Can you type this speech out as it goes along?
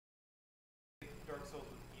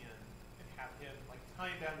tie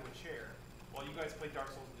him down to a chair while you guys play Dark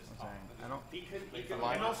Souls and just talk. I don't. He could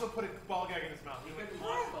And also put a ball gag in his mouth. He couldn't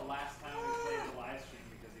watch the last time we played the live stream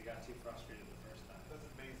because he got too frustrated the first time. That's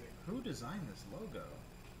amazing. Who designed this logo?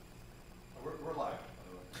 We're live, by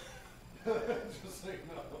the way. Just so you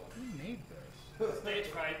know. Who made this? Stage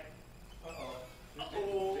fright. Uh-oh.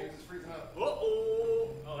 Uh-oh. James is freezing up. Uh-oh.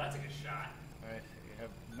 Oh, that's a good shot. Alright, you have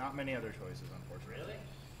not many other choices, unfortunately. Really?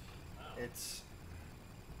 Wow.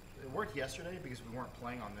 It worked yesterday because we weren't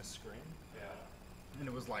playing on this screen. Yeah. And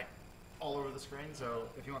it was like all over the screen, so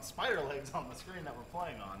if you want spider legs on the screen that we're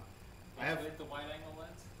playing on, I have... With the wide angle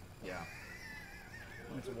lens? Yeah.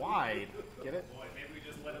 And it's wide. Get it? Boy, maybe we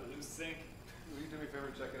just let it loose sync. Will you do me a favor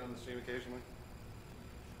and check in on the stream occasionally?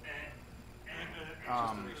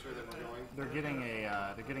 Just to make sure that we're going. They're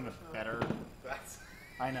getting a better... That's...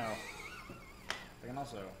 I know. They can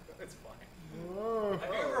also... It's fine. Whoa.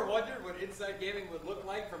 Have you ever wondered what Inside Gaming would look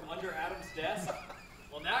like from under Adam's desk?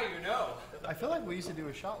 Well, now you know. I feel like we used to do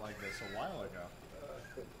a shot like this a while ago.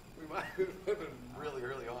 We might have been really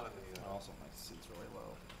early on in the... Also, my seat's really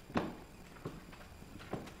low.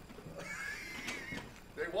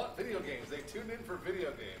 They want video games. They tune in for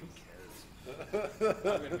video games. I'm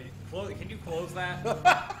gonna be can you close that?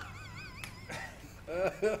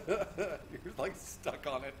 You're like stuck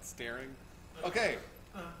on it, staring. Okay.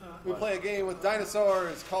 We play a game with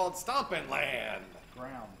dinosaurs called Stomping Land.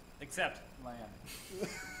 Ground. Except. Land.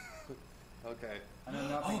 Okay. And then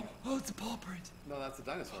nothing. Oh, it's a paw print. No, that's a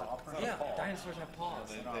dinosaur. Paw It's print? not a Yeah, paw. dinosaurs have paws.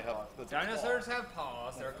 They have, that's a Dinosaurs claw. have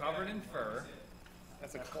paws. They're covered in fur.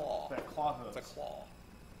 That's a claw. That claw hooves. It's a claw.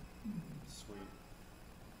 Sweet.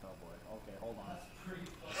 Oh boy. Okay, hold on.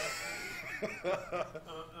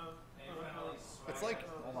 It's like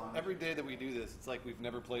Hold on. every day that we do this, it's like we've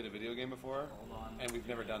never played a video game before, Hold on. and we've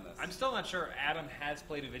never done this. I'm still not sure Adam has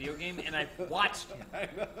played a video game, and I've watched him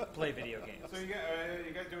play video games. So you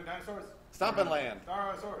guys doing dinosaurs? Stomping Land.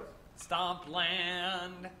 Dinosaurs. Stomp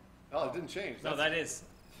Land. Oh, it didn't change. No, that is.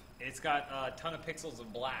 It's got a ton of pixels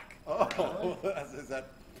of black. Oh, is that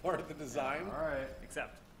part of the design? All right.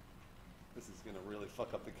 Except. This is gonna really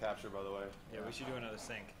fuck up the capture, by the way. Yeah, we should do another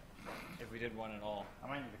sync. If we did one at all. I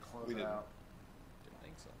might need to close We it didn't. out. Didn't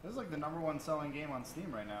think so. This is like the #1 selling game on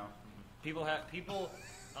Steam right now. People have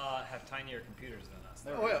tinier computers than us.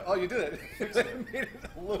 There Oh we yeah. go. Oh, you did it. You made it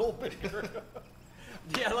a little bigger.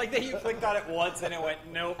 Yeah, like that you clicked on it once and it went,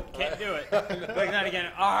 nope, can't do it. Click that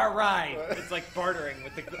again, all right. It's like bartering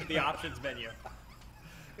with the options menu.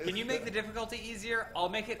 Can you make the difficulty easier? I'll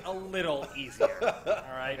make it a little easier.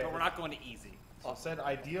 All right, but we're not going to easy. So it said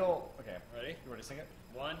ideal. Okay. Ready? You want to sing it?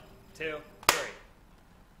 1, 2, 3.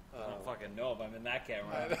 I don't fucking know if I'm in that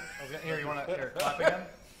camera. I was gonna, here, you want to clap again?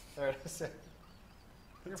 There it is.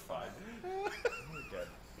 You're fine. You're good.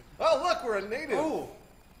 Oh, look, we're a native. Ooh.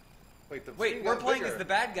 Wait, the Wait, screen we're got playing bigger. as the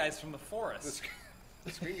bad guys from the forest.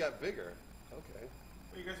 The screen got bigger. Okay.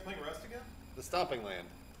 Are you guys playing Rust again? The Stomping Land.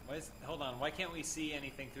 Hold on, why can't we see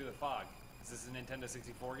anything through the fog? Is this a Nintendo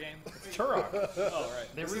 64 game? It's Turok. Oh,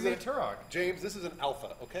 right. They This is remade a- Turok. James, this is an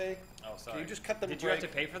alpha, okay? Oh, sorry. Can you just cut the Did you have to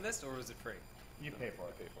break? pay for this, or was it free? You pay for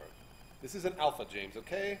it. Pay for it. This is an alpha, James,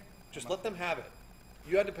 okay? Just let them have it.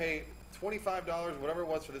 You had to pay $25, whatever it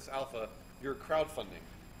was, for this alpha. You're crowdfunding.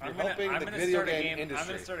 You're helping the video game industry. I'm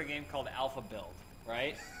going to start a game called Alpha Build,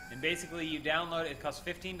 right? And basically, you download it. It costs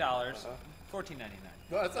 $15, $14.99.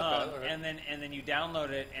 No, that's not bad. Okay. And then you download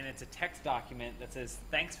it, and it's a text document that says,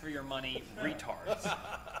 "Thanks for your money, retards."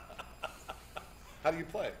 How do you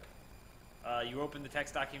play? You open the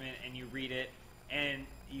text document and you read it, and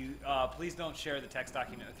you please don't share the text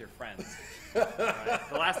document with your friends. Right?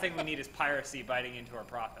 The last thing we need is piracy biting into our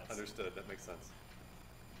profits. Understood. That makes sense.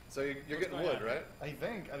 So you're What's getting going wood, on? right? I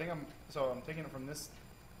think I'm taking it from this.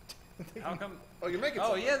 How come? Oh, you're making Oh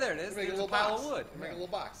something. yeah, there it is. You're making There's a a little pile box. of wood. You're making a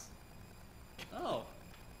little box. Oh,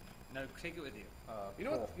 no, take it with you. You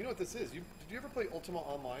know what? You know what this is? Did you ever play Ultima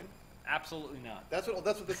Online? Absolutely not. That's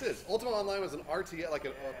what this is. Ultima Online was an RTS, like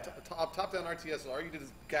a top-down RTS. So all you did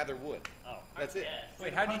is gather wood. Oh, That's it.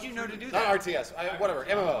 wait, how did you know to do Not that? RTS. Whatever.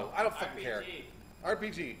 MMO. I don't fucking care.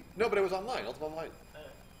 RPG. No, but it was online. Ultima Online.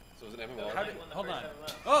 So it was an MMO. Hold on.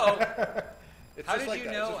 Oh, It's how just did like you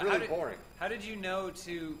that. know? It's just really boring. How did you know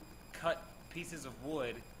to cut pieces of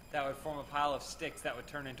wood that would form a pile of sticks that would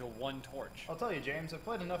turn into one torch? I'll tell you, James. I've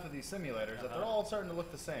played enough of these simulators that they're all starting to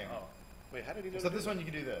look the same. Oh, Wait, how did you know? Except to this do one, you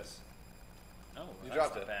can do this. oh, You that's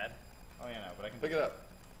dropped not it. bad. Oh yeah, no, but I can Pick it up.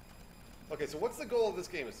 Okay, so what's the goal of this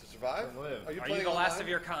game? Is to survive? To live. Are you Are playing you the last online? of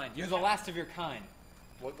your kind? You're the last of your kind.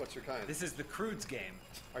 What's your kind? This is the Crudes game.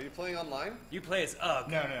 Are you playing online? You play as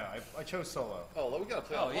Ugg. No. I chose solo. Oh, well, we gotta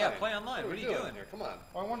play Oh, online. yeah, play online. What What are are you you doing doing? here? Come on.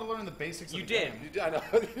 Oh, I wanted to learn the basics. You of the did. Game. You did, I know.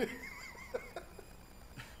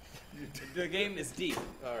 The game is deep.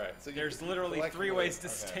 All right. So There's literally collect 3 wood. ways to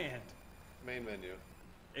Okay. stand. Main menu.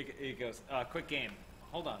 It goes, quick game.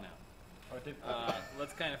 Hold on now.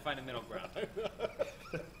 Let's kind of find a middle ground.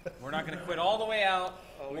 We're not going to quit all the way out.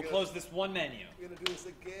 Oh, we We'll gotta- close this one menu. We're gonna do this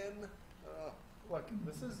again. Look,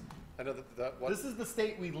 this is I know that what this is the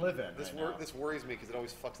state we live in. this right now. this worries me because it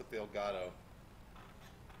always fucks up the Elgato.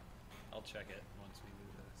 I'll check it once we do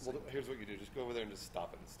this. Well, here's what you do: just go over there and just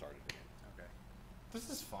stop it and start it again. Okay. This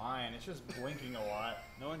is fine. It's just blinking a lot.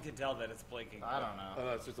 No one can tell that it's blinking. I don't Oh know.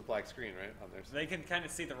 no, it's just a black screen, right? On there. They can kind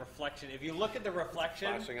of see the reflection. If you look at the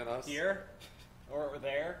reflection Flashing on us? here or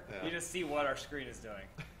there, Yeah. you just see what our screen is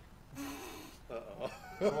doing. Uh-oh.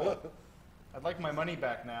 Cool. I'd like my money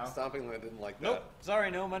back now. Stomping Land didn't like that. Nope.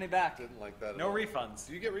 Sorry, no money back. Didn't like that. No at all. refunds.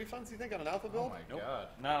 Do you get refunds? You think on an alpha Oh build? my Nope. god.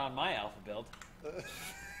 Not on my alpha build.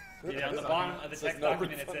 Yeah, on the bottom of the Says text no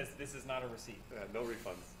document, it refund. says this is not a receipt. Yeah, no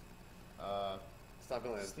refunds.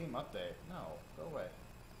 Stomping Land. Steam update. No, go away.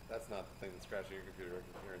 That's not the thing that's crashing your computer.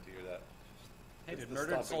 I can guarantee you that. Hey, It's did the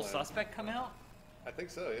Murdered Stomping Soul Land. Suspect come out? I think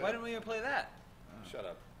so. Yeah. Why didn't we even play that? Shut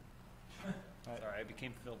up. Sorry, I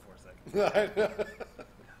became filled for a second.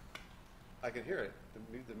 I can hear it.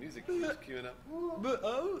 The music keeps queuing up.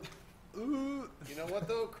 Ooh. You know what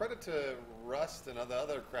though? Credit to Rust and the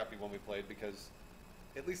other crappy one we played because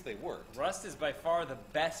at least they worked. Rust is by far the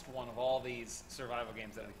best one of all these survival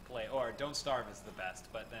games that we play. Or Don't Starve is the best,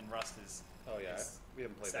 but then Rust is. Oh yeah, is we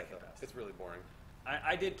haven't played that second though. best. It's really boring.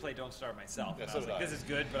 I did play Don't Starve myself. Yeah, and so I was did like, I. this is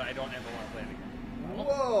good, but I don't ever want to play it again.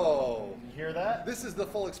 Whoa! You hear that? This is the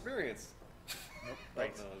full experience. Nope. Oh,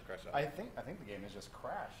 Thanks. no, it crashed out. I think the game has just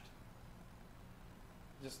crashed.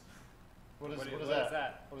 Just what is What is that?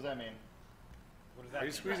 that? What does that mean? What does Are that you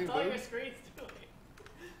mean? squeezing That's all your boob? screen's doing.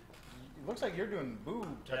 It looks like you're doing boob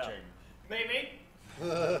touching. Maybe.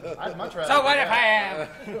 I'd much rather. So do what if I that.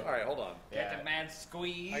 am? All right, hold on. Get Yeah. the man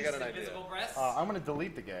squeeze I got an idea. invisible breasts? I'm gonna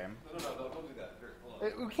delete the game. No, don't do that. Here,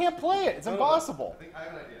 hold on. We can't play it. It's impossible. I think I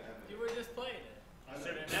have an idea. You were just playing it. You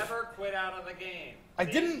should have never quit out of the game. I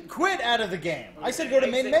didn't quit out of the game. I said go to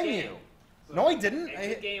main Exit menu. game. No, I didn't.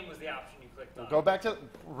 Exit game was the option you clicked on. Go back to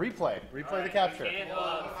replay. Replay the Alright, capture. you can't,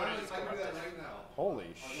 I footage can is do that corrupted. right now. Holy I'll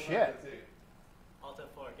go back shit. to the tape. Alt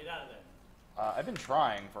F4, get out of there. I've been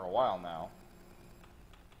trying for a while now.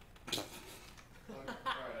 All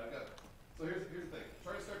right, I've got it. So here's the thing.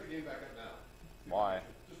 Try to start the game back up now. Why?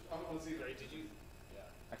 Just I want to see. Wait, did you?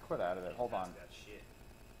 I quit out of it. Hold on. That shit.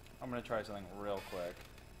 I'm gonna try something real quick.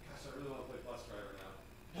 Gosh, I really want to play Bus Driver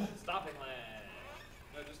now. Stomping Land.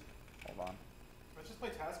 No, just. Hold on. Let's just play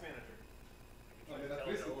Task Manager. I mean, that's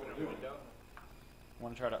Tell it to basically what open we're a doing. window. I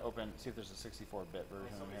want to try to see if there's a 64-bit version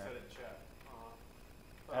in Somebody here. said it in chat.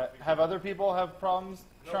 Have other people have problems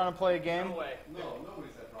trying to play a game? No way. No,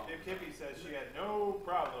 nobody's had problems. Dave Kippy says she had no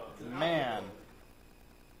problem. Man,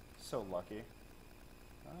 so lucky.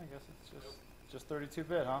 Well, I guess it's just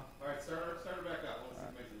 32-bit, huh? All right, start her back up. Let's see if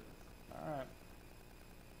it makes a difference. All right.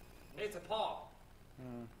 Hey, it's a paw.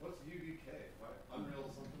 What's UDK? What? Unreal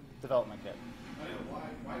something? Development kit. I don't know.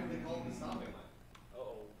 Why did they call it the Stomping Land?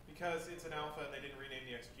 Uh-oh. Because it's an alpha and they didn't rename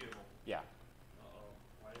the executable. Yeah. Uh-oh.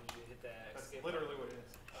 Why did you hit that That's escape literally what it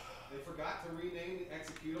is. They forgot to rename the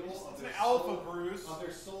executable of It's their an alpha, sold- Bruce. Of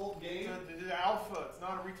their sold game. It's an alpha. It's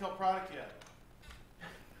not a retail product yet.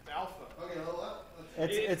 It's an alpha. Okay, well,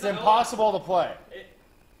 let's It's not- impossible to play.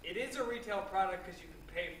 It is a retail product because you can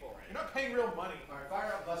pay for it. You're not paying real money. all right,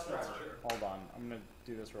 fire up Bus Driver. Hold on. I'm gonna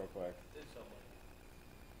do this real quick. Did something.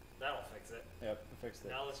 That'll fix it. Yep, I fixed it.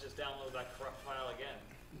 Now let's just download that corrupt file again.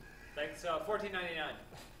 Thanks, $14.99.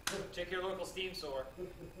 Check your local Steam store.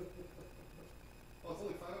 Oh, it's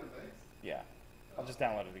only 500 megs? Yeah. I'll just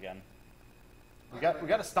download it again. We got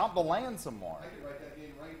to stomp the land some more. I could write that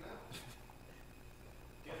game right now.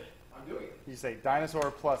 Get it. I'm doing it. You say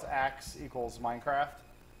dinosaur plus axe equals Minecraft.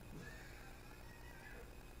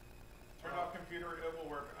 Turn off computer. It will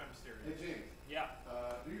work. I'm Hey, serious. James, Yeah.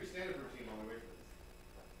 do your standard routine while we wait for this.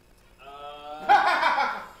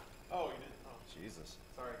 Oh, you didn't. Oh, Jesus.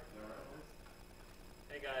 sorry. Is that right, boys?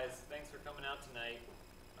 Hey guys, thanks for coming out tonight.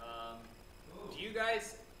 Do you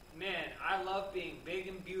guys, man, I love being big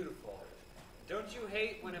and beautiful. Don't you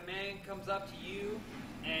hate when a man comes up to you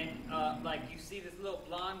and like you see this little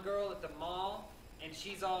blonde girl at the mall and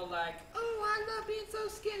she's all like, "Oh, I love being so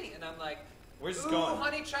skinny," and I'm like, Where's this "Ooh, going?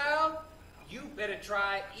 honey child, you better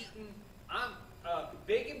try eating. I'm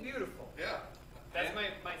big and beautiful." Yeah. That's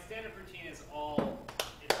my standard routine is all.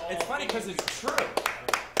 It's funny because it's true.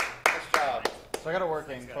 Nice job. So I got it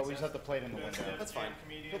working, Thanks, but we guys. just have to play it in the window. That's fine.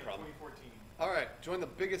 Comedian No of problem. 2014. All right, join the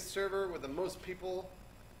biggest server with the most people.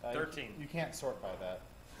 13. You can't sort by that.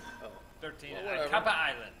 Oh. 13 Well, at whatever. Kappa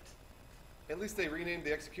Island. At least they renamed the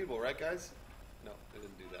executable, right, guys? No, they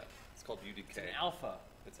didn't do that. It's called UDK. It's an alpha.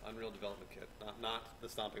 It's Unreal Development Kit, not the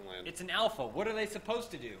Stomping Land. It's an alpha. What are they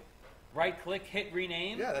supposed to do? Right-click, hit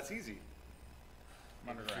rename? Yeah, that's easy.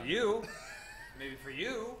 For you. Maybe for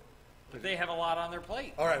you. But they have a lot on their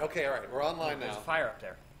plate. All right. We're online There's now. a fire up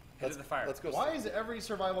there. Head to the fire. Let's go. Why is every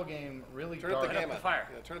survival game really Turn dark? up the Turn up gamma. the fire.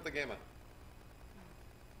 Yeah, turn up the gamma.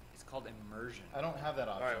 It's called immersion. I don't have that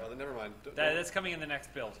option. All right. Well, then never mind. That's coming in the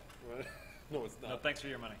next build. No, it's not. No, thanks for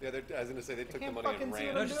your money. Yeah, I was going to say they took the can't money and fucking see ran.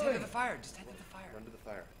 what No, I'm just head to doing. the fire. Just head to the fire. Run to the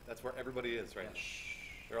fire. That's where everybody is right now.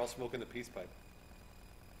 They're all smoking the peace pipe.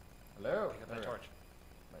 Hello. Pick up that torch.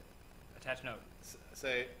 Right. Attach note.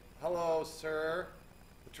 Say, hello, sir.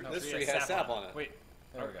 No, This Tree tree has sap on it. Wait.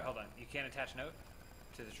 There we go. Hold on. You can't attach note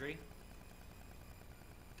to the tree?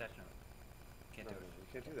 Attach note. Can't do No, it. you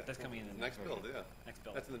can't do that. That's coming in the next next build. Yeah, Next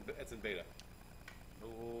build. that's in beta. Oh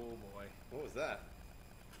boy. What was that?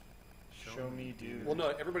 Show me, dude. Well, no,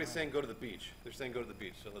 everybody's saying go to the beach. They're saying go to the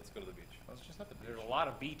beach, so let's go to the beach. Let's just have the beach. There's a lot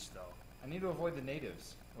of beach though. I need to avoid the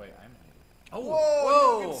natives. Wait, I'm a native.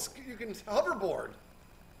 Oh, Whoa! You can hoverboard.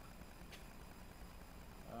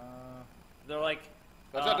 They're like,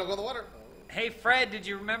 Watch out! Don't go in the water. hey Fred, did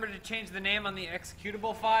you remember to change the name on the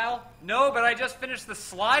executable file? No, but I just finished the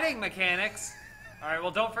sliding mechanics. All right,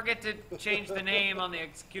 well, don't forget to change the name on the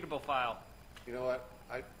executable file. You know what?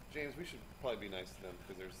 James, we should probably be nice to them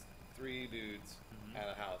because there's 3 dudes at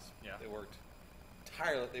a house. Yeah. They worked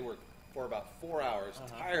They worked for about 4 hours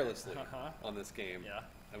tirelessly on this game. Yeah.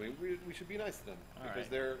 I mean, we should be nice to them All because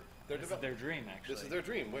right. they're This is their dream, actually. This is their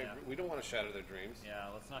dream. Yeah. We don't want to shatter their dreams. Yeah,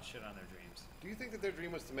 let's not shit on their dreams. Do you think that their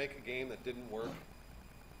dream was to make a game that didn't work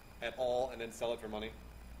at all and then sell it for money?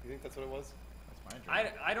 Do you think that's what it was? That's my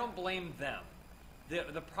dream. I don't blame them.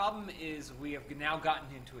 The problem is we have now gotten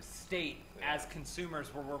into a state as consumers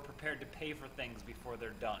where we're prepared to pay for things before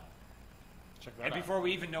they're done. Check that And out. before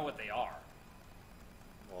we even know what they are.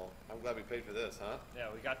 Well, I'm glad we paid for this, huh? Yeah,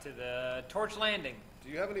 we got to the torch landing. Do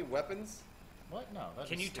you have any weapons? What? No. That's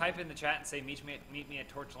Can you type in the chat and say meet me at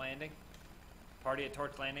torch landing? Party at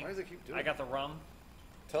torch landing? Why does it keep doing I got the rum.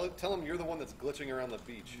 Tell them you're the one that's glitching around the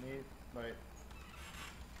beach. Right.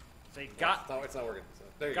 Say got It's not working. So,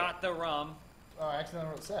 there you got the rum. Oh, I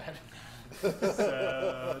accidentally wrote sad.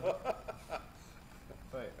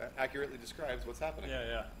 Wait. go. Accurately describes what's happening.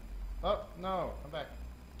 Yeah. Oh, no. I'm back.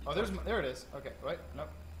 Oh, there it is. Okay. Wait. Nope.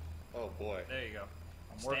 Oh boy. There you go.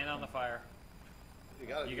 I'm Stand working. on the fire. You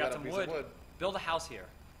got You got a some piece wood. of wood. Build a house here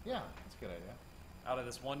Yeah, that's a good idea. out of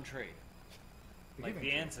this one tree, The like giving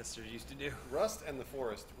the tree. ancestors used to do. Rust and the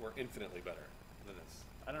Forest were infinitely better than this.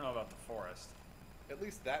 I don't know about the forest. At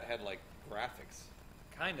least that had like graphics.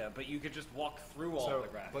 Kinda, but you could just walk through all So, the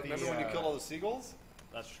graphics. But The, remember when you killed all the seagulls?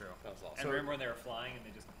 That's true. That was awesome. And remember when they were flying and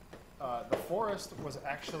they just The forest was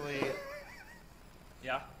actually the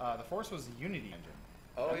the Unity engine.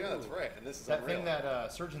 Oh yeah, that's right. And this is That Unreal. thing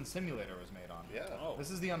that Surgeon Simulator was made on. Yeah. Oh.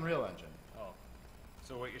 This is the Unreal engine. Oh.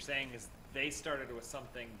 So what you're saying is they started with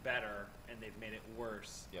something better and they've made it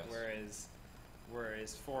worse. Yes.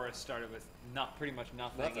 Whereas Forest started with pretty much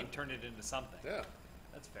nothing and turned it into something. Yeah.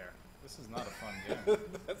 That's fair. This is not a fun game.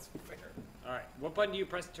 That's fair. All right. What button do you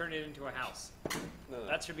press to turn it into a house? No.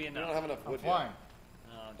 That should be We enough. don't have enough I'm wood flying.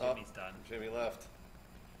 Oh, Jimmy's done. Jimmy left.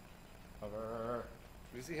 Hover.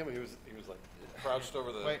 Did you see him? He was like crouched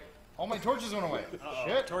over the Wait, all my torches went away. Uh-oh.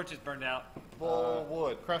 Shit. Torch is burned out. full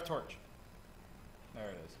wood. Craft torch. There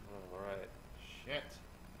it is. Oh, all right. Shit.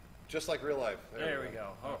 Just like real life. There we go.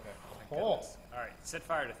 Oh, Okay. thank Oh. goodness. All right. Set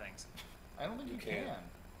fire to things. I don't think you can. can.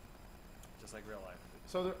 Just like real life.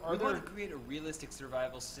 So there, are We there? want to create a realistic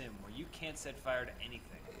survival sim where you can't set fire to anything.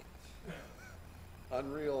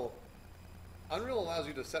 Unreal allows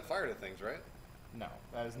you to set fire to things, right? No,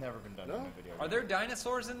 that has never been done No? in a video. Are game. there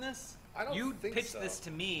dinosaurs in this? I don't You think pitched so. this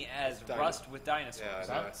to me as Dino- Rust with dinosaurs.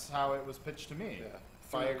 Yeah, I know. That's how it was pitched to me. Yeah.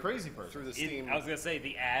 By a Through- crazy person. Through the It- Steam. I was gonna say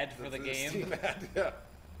the ad for the through game. Steam ad, yeah.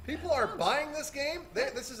 People are buying this game.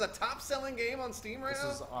 This is a top-selling game on Steam right This now.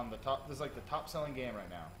 is on the top. This is like the top-selling game right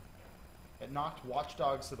now. It knocked Watch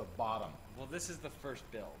Dogs to the bottom. Well, this is the first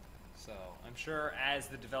build, so I'm sure as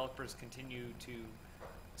the developers continue to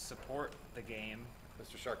support the game.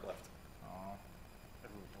 Mr. Shark left. Oh, Oh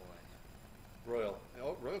boy, Royal.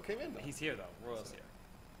 Oh, Royal came in though. he's here though. Royal's here.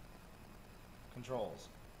 controls,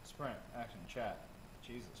 sprint, action, chat.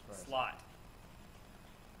 Jesus Christ. Slot.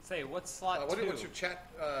 Say, what's slot What's 2? your chat?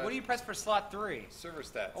 What do you press for slot 3? Server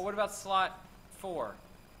stats. Oh, what about slot 4?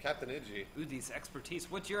 Captain Iggy. Ooh, these expertise.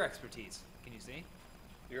 What's your expertise? Can you see?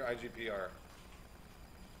 Your IGPR.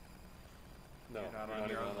 No, You're not you're on not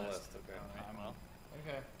your even own on the list. list. Okay. Alright, I'm- well,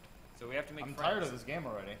 Okay. so we have to make I'm friends. tired of this game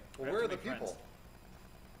already. Well, have where to are the make friends. people?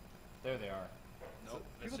 There they are. Nope.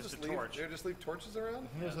 It's People just just a leave. torch. They just leave torches around. I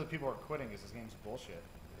think those are the people who are quitting because this game's bullshit.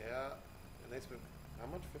 Yeah, and they spent how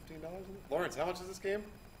much? $15 on it. Lawrence, how much is this game?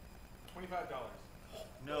 $25.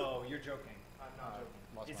 No, you're joking. I'm not joking.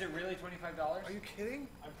 Lost Is my- it really $25? Are you kidding?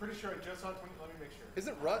 I'm pretty sure I just saw 20. Let me make sure.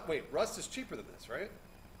 Isn't Rust? Wait, Rust is cheaper than this, right?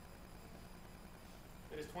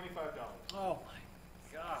 It is $25. Oh my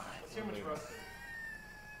god. Let's see how much Rust is.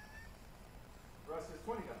 Rust is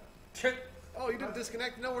 $20. Oh, you didn't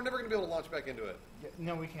disconnect? No, we're never going to be able to launch back into it. Yeah,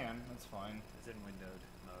 no, we can. That's fine. It's in windowed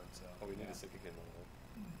mode, so. Oh, we need Yeah. to sync again.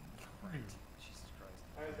 Right. Jesus Christ.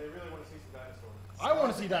 They really want to see some dinosaurs. I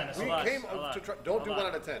want to see We dinosaurs. Hold on, came hold up to on, try. Don't hold do on. 1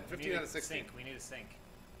 out of 10. We 15 need out a of 16. Sync. We need a sync.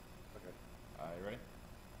 Okay. You ready?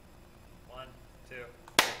 1, 2.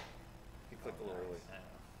 He clicked a little early. I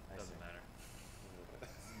know. Doesn't matter.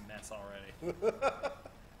 It's a mess already.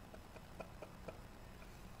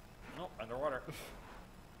 Nope, underwater.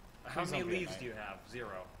 How Please many don't be at leaves night. do you have? 0.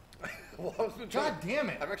 Well, I've been God trying, damn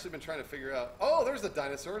it! I've actually been trying to figure out. Oh, there's the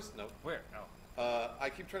dinosaurs. No. Where? Oh. I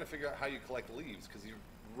keep trying to figure out how you collect leaves because you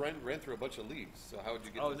ran through a bunch of leaves. So how would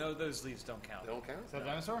you get? Oh, this? no, those leaves don't count. They don't count. Is that a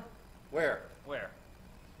dinosaur? Where? Where?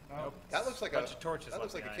 No. Nope. That looks like Bunch a of torches That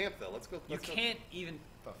looks left like a behind. camp, though. Let's go. You Let's go. can't even.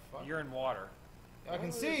 The fuck? You're in water. I can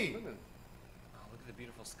Oh, see. swimming. Oh, look at the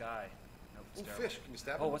beautiful sky. Nope, it's Ooh, terrible. fish. Can you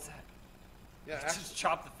stab Oh, them? what's that? Yeah, Just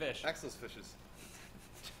chop the fish. axe those fishes.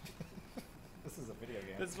 This is a video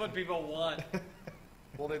game. This is what people want.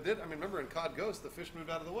 Well, they did. I mean, remember in COD Ghost, the fish moved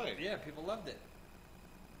out of the way. Yeah, people loved it.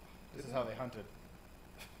 This is how they hunted.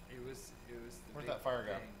 It was. The Where'd big that fire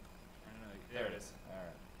go? thing. I don't know. There it is. All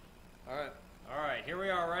right. All right. All right, here we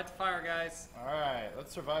are. We're at the fire, guys. All right.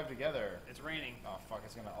 Let's survive together. It's raining. Oh fuck!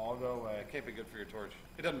 It's gonna all go away. It can't be good for your torch.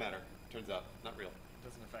 It doesn't matter. Turns out, not real.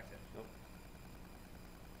 Doesn't affect it. Nope.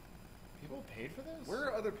 People paid for this? Where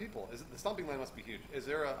are other people? Is it, the stomping land must be huge. Is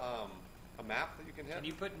there a map that you can hit? Can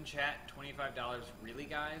you put in chat $25? Really,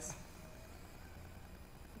 guys?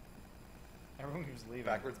 Everyone keeps leaving.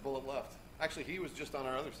 Backwards bullet left. Actually, he was just on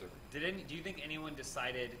our other server. Do you think anyone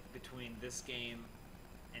decided between this game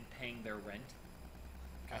and paying their rent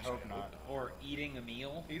I hope not. or eating a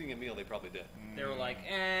meal? Eating a meal, they probably did. They were like,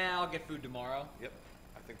 I'll get food tomorrow. Yep.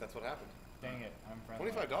 I think that's what happened. Dang it! I'm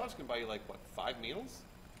friendly. $25 can buy you like what, 5 meals?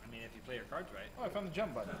 I mean, if you play your cards right. Oh, I found the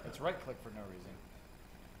jump button. It's right click for no reason.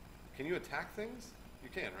 Can you attack things? You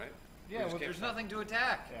can, right? Yeah, You just well, can't- There's nothing to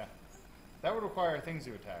attack. Yeah. That would require things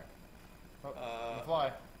to attack. Oh, on the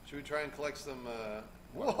fly. Should we try and collect some?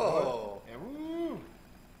 What? Whoa! Yeah, woo!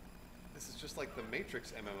 This is just like the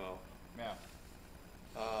Matrix MMO. Yeah.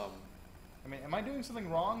 Um, I mean, am I doing something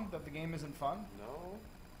wrong that the game isn't fun? no.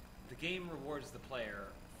 The game rewards the player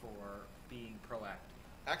for being proactive.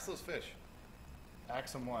 Axe those fish.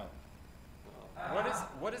 Axe them what? Oh.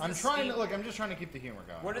 What is I'm the trying Steam, to look. I'm just trying to keep the humor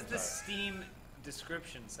going. What does I'm the sorry. Steam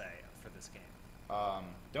description say for this game?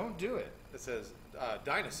 Don't do it. It says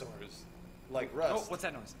dinosaurs, like Rust. Oh, what's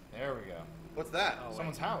that noise? There we go. What's that? Oh, wait.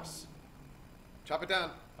 Someone's house. Chop it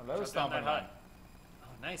down. Hello, Shut down stomping that line. hut. Oh,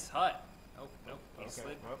 nice hut. Oh, nope. He Okay,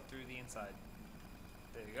 slid well. through the inside.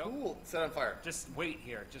 There you go. Cool. Set on fire. Just wait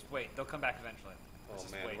here. Just wait. They'll come back eventually. Let's Oh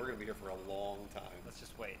just man, wait. we're gonna be here for a long time. Let's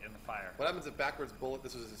just wait in the fire. What happens if backwards bullet?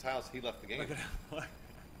 This was his house. He left the game. Look at look.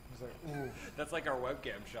 He's like, ooh, That's like our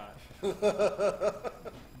webcam shot.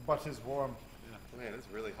 butt is warm. Man, it's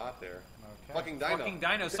really hot there. Okay. Fucking dino. Fucking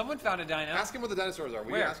dino. Someone found a dino. Ask him what the dinosaurs are. Will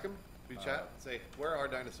you Where? ask him? Will you chat? Say, where are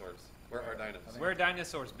dinosaurs? Where are dinos? Where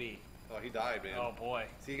dinosaurs be? Oh, he died, man. Oh boy.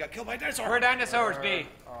 See, he got killed by a dinosaur. Where dinosaurs be?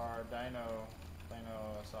 Our dinosaurs.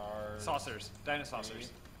 Saucers.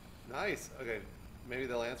 Dinosaurs. Nice. Okay, maybe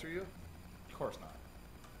they'll answer you. Of course not.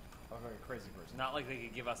 I look like a crazy person. Not like they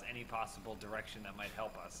could give us any possible direction that might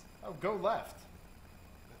help us. Oh, go left.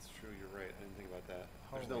 That's true. You're right. I didn't think about that.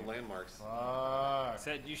 There's no Holy landmarks. Fuck.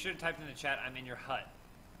 Said you should have typed in the chat, I'm in your hut.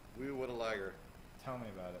 We would a liar. Tell me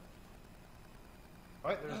about it.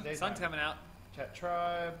 What? There's daytime. Sun's coming out. Chat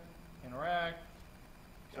tribe. Interact.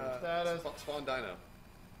 Search status. Spawn dino.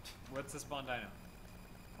 What's the spawn dino?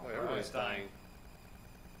 Oh, everybody's Alright. dying.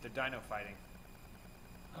 They're dino fighting.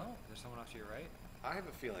 Oh, there's someone off to your right. I have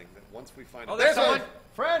a feeling that once we find Oh, a there's dinosaur- someone!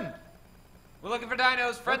 Friend. We're looking for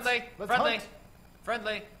dinos. Friendly. let's friendly. hunt.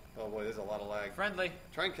 Friendly. Oh boy, there's a lot of lag. Friendly.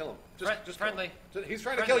 Try and kill him. Fri- Just friendly. kill him. He's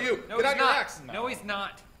trying to Friendly. kill you. No, Get he's out your not. axe. No. No. he's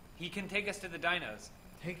not. He can take us to the dinos.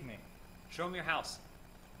 Take me. Show him your house.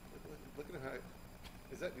 Look at him.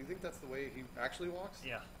 Is that? Do you think that's the way he actually walks?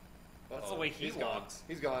 Yeah. That's the Uh-oh. way he He's walks. Gone.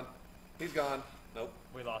 He's gone. He's gone. Nope.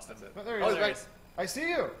 We lost him. That's it. But there he Oh, is. he's There he back. is. I see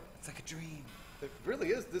you. It's like a dream. It really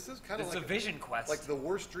is. This is kind of It's like a vision quest. like the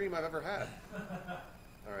worst dream I've ever had.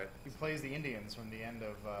 All right. He plays the Indians from the end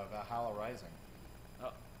of Valhalla Rising.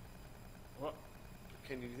 Oh. What?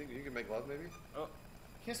 Can you think you can make love maybe? Oh,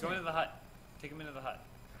 Kiss go me. into the hut. Take him into the hut.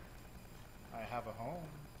 I have a home.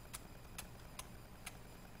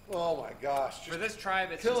 Oh my gosh! For this tribe,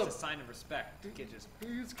 it's kill just him. a sign of respect. You can't just.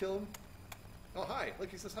 You just kill him. Oh hi!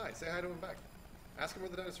 Like he says hi. Say hi to him back. Ask him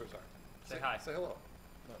where the dinosaurs are. Say hi. Say hello.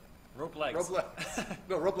 Rope legs. Rope legs.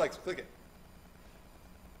 No, rope legs. Click it.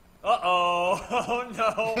 Uh-oh. Oh,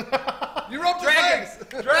 no. You roped his Drag legs!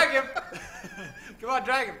 him. Drag him. Come on,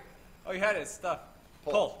 drag him. Oh, he had his stuff.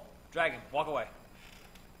 Pull. Drag him. Walk away.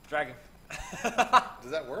 Drag him.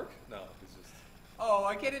 Does that work? No, he's just... Oh,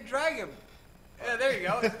 I can't drag him. Yeah, there you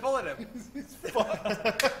go. He's pulling him. He's fucked.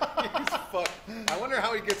 He's fucked. I wonder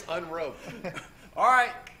how he gets unroped. All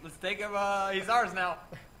right. Let's take him. He's ours now.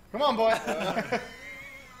 Come on, boy.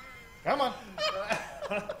 Come on.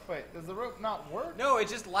 Wait, does the rope not work? No,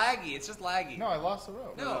 it's just laggy. It's just laggy. No, I lost the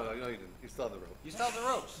rope. No. No, you didn't. You still have the rope. You still have the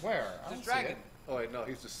ropes. Where? I Just don't drag see it. it. Oh wait, no,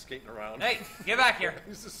 he's just skating around. Hey, get back here.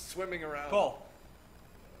 He's just swimming around. Pull. All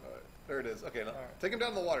right, there it is. Okay, now, right. take him down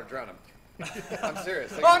to the water. Drown him. I'm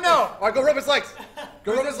serious. Take Oh, him- no! All right, go rub his legs.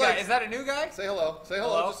 Go rub Who's his this guy? legs. Is that a new guy? Say hello. Say hello.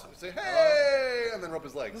 Hello? Just say hey, and then rope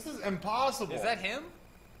his legs. This is impossible. Is that him?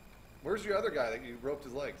 Where's your other guy that you roped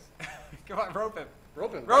his legs? Come on, rope him.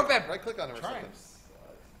 Rope him. Rope right, him. Right click on him or Trying. something.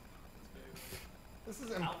 This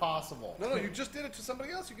is impossible. No, you just did it to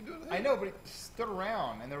somebody else. You can do it with him. I know, but he stood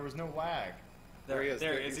around and there was no lag. There he is.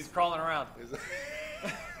 There There he is. he's- He's crawling around. Is-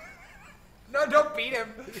 No, don't beat him.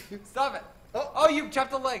 Stop it. Oh. Oh, you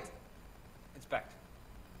chopped the legs. Inspect.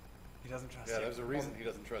 He doesn't trust Yeah, you. there's a reason he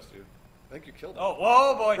doesn't trust you. I think you killed him. Oh,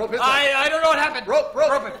 whoa, boy. Rope his I don't know what happened. Rope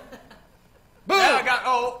him. Boom! Yeah, I got.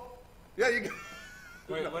 Oh, Yeah, you got...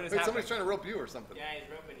 Wait, what is Wait, happening? somebody's trying to rope you or something. Yeah, he's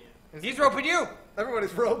roping you. He's roping you.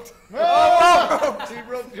 Everybody's roped. Oh! He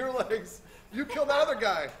roped your legs. You killed that other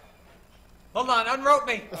guy. Hold on, unrope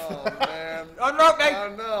me. Oh, man. Unrope me.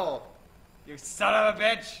 Oh, no. You son of a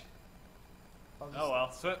bitch. I'll just- Oh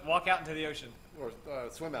well, walk out into the ocean. Or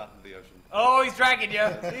swim out into the ocean. Oh, he's dragging you.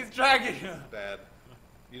 He's dragging you. Bad.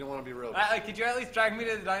 You don't want to be roped. Could you at least drag me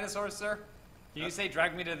to the dinosaurs, sir? Can you say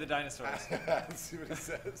drag me to the dinosaurs? Let's see what he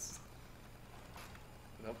says.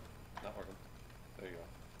 Nope, not working. There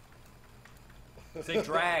you Say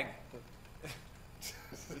drag.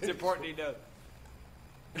 It's important he does.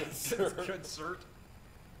 Sir. Good cert.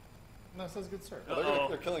 No, it says good sir. Oh, Uh-oh.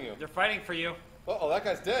 they're killing you. They're fighting for you. Oh, that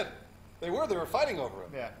guy's dead. They were fighting over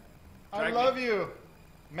him. Yeah. Drag I me. love you.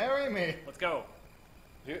 Marry me. Let's go.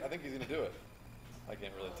 I think he's going to do it. I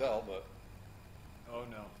can't really tell, but... Oh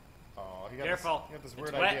no. Oh, he got Careful. This, he got this It's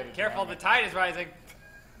weird wet. idea to Careful, drown the me. tide is rising.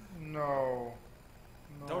 No.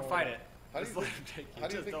 Don't fight it. How do Just you let think, him take you. how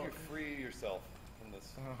do you Just think don't. you free yourself from this?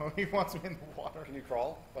 Oh, he wants me in the water. Can you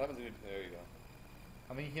crawl? What happens when you... There you go.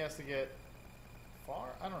 I think he has to get far.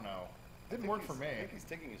 I don't know. I Didn't think work for me. I think he's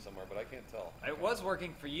taking you somewhere, but I can't tell. It was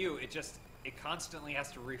working for you. It constantly has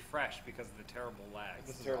to refresh because of the terrible lags.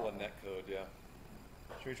 This It's is terrible awful. net code, yeah.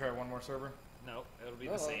 Should we try one more server? No, it'll be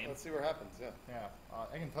No, the same. Let's see what happens, yeah. Yeah.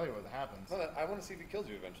 I can tell you what happens. No, I want to see if he kills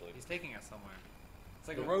you eventually. He's taking us somewhere. It's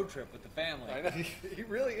like a road trip with the family. I know. He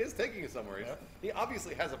really is taking you somewhere. Yep. He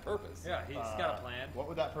obviously has a purpose. Yeah, he's got a plan. What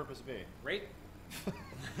would that purpose be? Rape?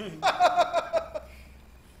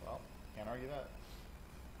 Well, can't argue that.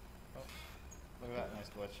 Oh, look at that nice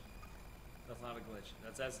glitch. That's not a glitch.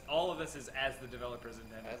 That's as all of this is as the developers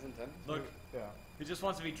intended. As intended? Look, Yeah. he just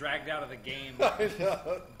wants to be dragged out of the game. I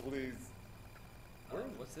know. Please.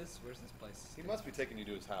 What's this? Where's this place? He must be taking you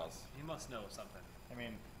to his house. He must know something. I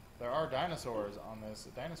mean, there are dinosaurs on this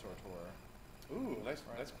dinosaur tour. Ooh, nice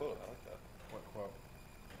quote. I like that. What quote?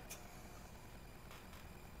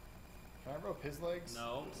 Can I rope his legs?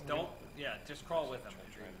 No, don't. Yeah, just crawl with him.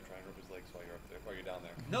 Try and rip his legs while you're up there, while you're down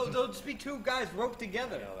there. No, they'll just be two guys roped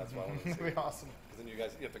together. I know, that's why I want to see. That'd be awesome. Because then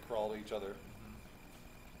you have to crawl to each other.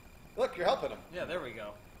 Look, you're helping him. Yeah, there we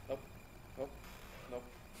go. Nope. Nope. Nope.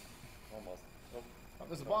 Almost. Nope. Oh,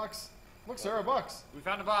 there's a box. Look, sir, a box. We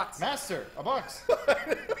found a box. Master, a box.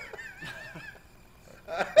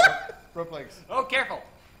 Rope legs. Oh, careful!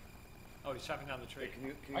 Oh, he's chopping down the tree. Hey, can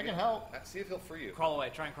you I can help. See if he'll free you. Crawl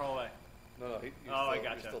away. Try and crawl away. No, you're Oh, I still,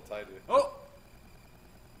 gotcha. you're still tied to it. Oh!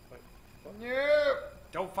 No.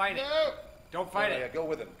 Don't fight it. No. Don't fight Yeah, it. go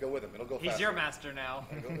with him. Go with him. It'll go He's faster. your master now.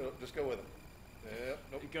 Just go with him. Yep.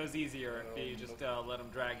 Nope. It goes easier if you just let him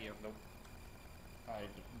drag you. Nope.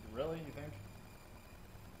 Really? You think?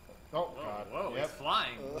 Oh, Whoa, God. whoa, Yep. it's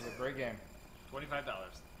flying. This is a great game. $25.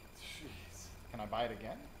 Jeez. Can I buy it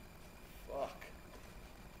again? Fuck.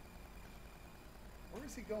 Where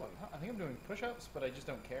is he going? I think I'm doing push-ups, but I just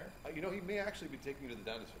don't care. You know, he may actually be taking you to the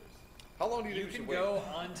dinosaurs. How long do you You think can should go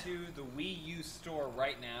wait? onto the Wii U store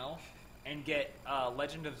right now and get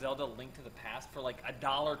Legend of Zelda: Link to the Past for like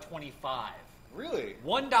 $1.25. Really?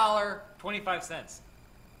 $1.25.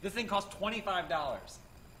 This thing costs $25.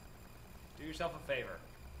 Do yourself a favor.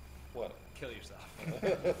 What? Kill yourself.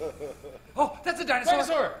 Oh, that's a dinosaur.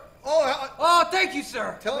 Dinosaur! Oh, thank you,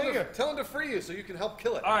 sir. Tell him to free you so you can help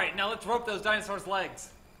kill it. All right, now let's rope those dinosaurs' legs.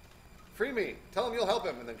 Free me. Tell him you'll help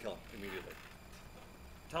him and then kill him immediately.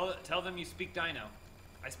 Tell them you speak Dino.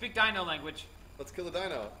 I speak Dino language. Let's kill the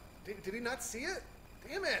dino. Did he not see it?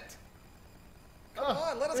 Damn it! Come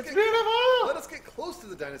on, let us it's get beautiful! Let us get close to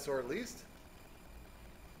the dinosaur at least.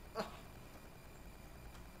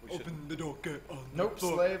 We should- the door, get on Nope,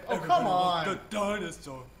 slave. Oh, come on! The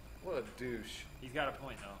dinosaur. What a douche. He's got a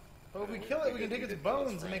point, though. But if we Yeah, kill it, we can did- take its did kill his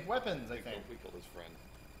bones and friend. make weapons, I think. We killed his friend.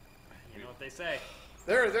 You know what they say.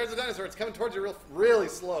 There's the dinosaur. It's coming towards you really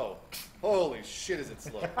slow. Holy shit, is it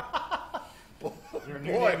slow? Your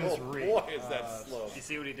new boy, name is oh Reek. boy, is that slow. You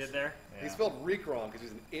see what he did there? He Yeah. spelled Reek wrong because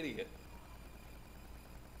he's an idiot.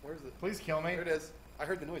 Where's the... Please kill me. There it is. I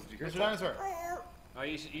heard the noise. Did you hear Mr. it? Dinosaur. Oh,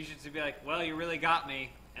 you should be like, well, you really got me,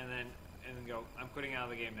 and then go, I'm quitting out of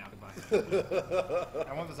the game now. Goodbye.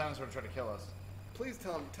 I want this dinosaur to try to kill us. Please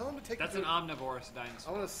tell him to take That's you an to... omnivorous I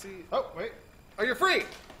dinosaur. want to see... Oh, wait. Oh, you're free!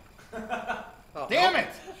 Oh, Damn nope.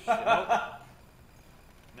 it!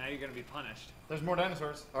 Now you're gonna be punished. There's more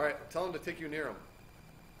dinosaurs. All right, tell him to take you near him.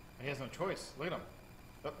 He has no choice. Look at him.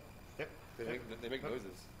 Oh, yep. They make noises.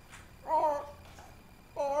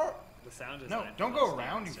 The sound is No, don't go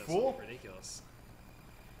around, you fool. Ridiculous.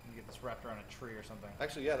 You get this wrapped around a tree or something.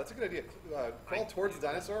 Actually, yeah, that's a good idea. Crawl towards the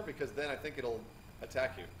dinosaur because then I think it'll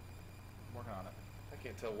attack you. I'm working on it. I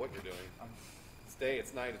can't tell what you're doing. Um, It's day,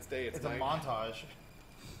 it's night, it's day, it's It's a night. montage.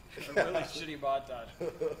 It's a really shitty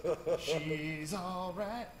montage. She's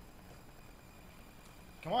alright.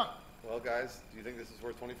 Come on. Well, guys, do you think this is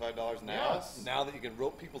worth $25 now? Yes. Now that you can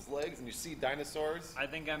rope people's legs and you see dinosaurs? I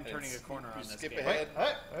think I'm And turning a corner you on this skip game. ahead.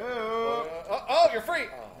 Hey. Oh. Oh, you're free!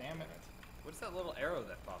 Oh, Damn it. What's that little arrow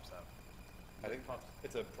that pops up? I think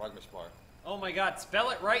it's a progress bar. Oh my god, spell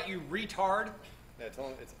it right, you retard! Yeah, tell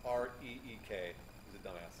him it's R-E-E-K. He's a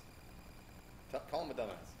dumbass. Call him a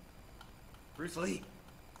dumbass. Bruce Lee.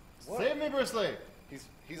 What? Save me, Bruce Lee.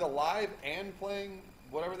 He's alive and playing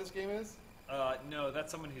whatever this game is? No,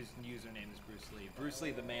 that's someone whose username is Bruce Lee. Bruce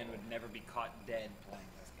Lee, the man, would never be caught dead playing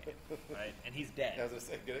this game, right? And he's dead. As I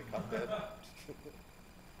say, get it? Caught dead.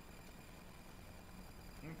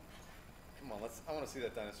 Come on, I want to see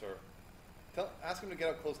that dinosaur. Ask him to get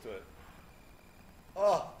up close to it.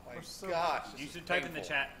 Oh my gosh! this You is should type in the painful.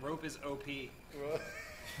 chat, rope is OP.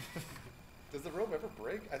 Does the rope ever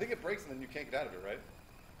break? I think it breaks and then you can't get out of it, right?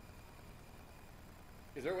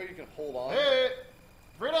 Is there a way you can hold on? Hey.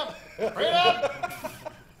 Freedom. Freedom.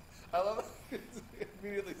 I love it. It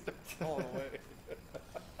immediately starts falling away.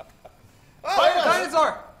 Fight us.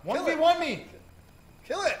 Dinosaur! 1v1 me.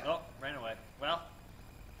 Kill it! Oh, ran away. Well,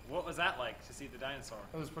 what was that like to see the dinosaur?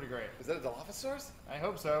 It was pretty great. Is that a Dilophosaurus? I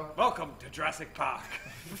hope so. Welcome to Jurassic Park.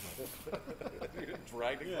 You're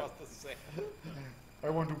dragged across the sand. I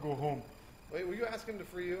want to go home. Wait, will you ask him to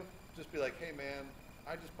free you? Just be like, hey man,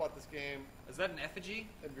 I just bought this game. Is that an effigy?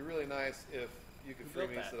 It'd be really nice if you could Who free built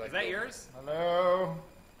me that? so that I Is that could- yours? Hello.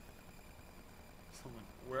 Someone.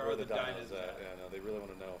 Where Where are the the dinos dinos at? Yeah, no, they really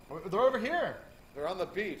want to know. They're over here. They're on the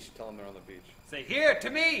beach. Tell them they're on the beach. Say, here, to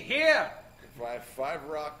me, here! Five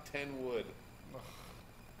rock, 10 wood.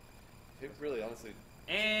 It really, honestly,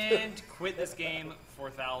 And quit this game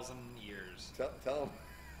 4,000 years. tell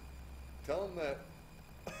them that.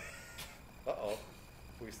 Uh-oh,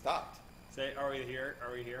 we stopped. Say, are we here?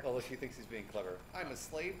 Are we here? Oh, look, he thinks he's being clever. I'm a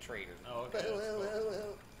slave trader. Oh, okay, that's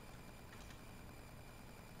cool.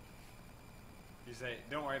 You say,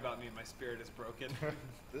 don't worry about me, my spirit is broken.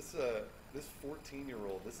 This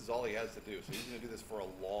 14-year-old, this is all he has to do. So he's going to do this for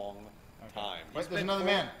a long time. Wait, there's spent another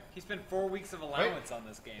 4 man. He spent 4 weeks of allowance on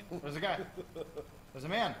this game. There's a guy. There's a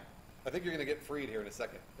man. I think you're going to get freed here in a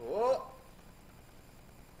second. Whoa!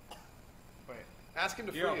 Wait. Ask him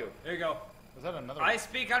to Here free you you. go. Here you go. Is that another? I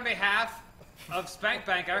speak on behalf of Spank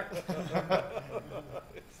Banker. His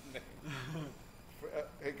name.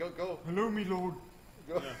 Hey, go. Hello, me lord.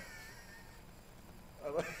 Go. I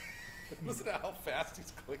like- Listen to how fast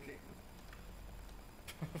he's clicking.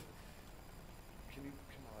 Can you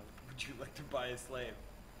come on? Would you like to buy a slave?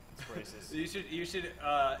 It's racist. You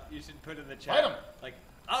should put in the Fight chat 'em. like,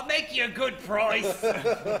 I'll make you a good price.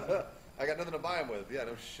 I got nothing to buy him with. Yeah,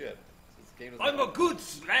 no shit. This game doesn't I'm a good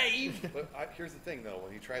slave. But here's the thing, though.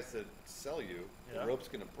 When he tries to sell you, Yeah. the rope's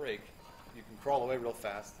going to break. You can crawl away real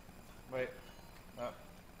fast. Wait.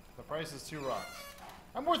 The price is 2 rocks.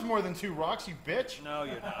 I'm worth more than 2 rocks, you bitch. No,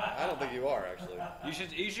 you're not. I don't think you are, actually.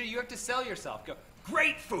 You have to sell yourself. Go,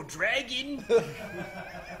 grateful dragon.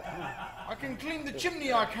 I can clean the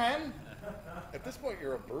chimney, I can. At this point,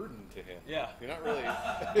 you're a burden to him. Yeah. You're not really...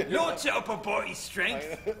 Not to upper body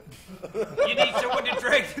strength. You need someone to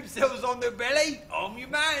drag themselves on their belly? I'm your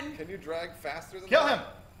man. Can you drag faster than Kill that? him.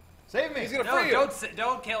 Save me. He's gonna No, free you.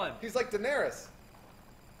 don't kill him. He's like Daenerys.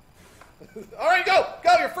 All right, go.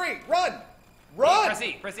 Go, you're free. Run. Run.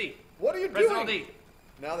 Press E. What are you Press doing? LD.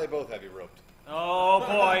 Now they both have you roped. Oh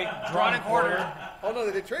boy, drawn and quartered. Oh, no,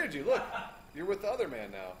 they traded you. Look, you're with the other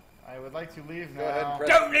man now. I would like to leave Go ahead and now. press,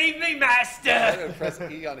 Don't leave me, go ahead master. and press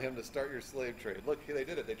E on him to start your slave trade. Look, they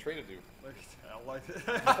did it. They traded you. I like it.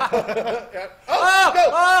 Yeah. Oh,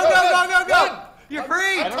 go. Run. You're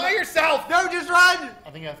free. Untie yourself. No, just run.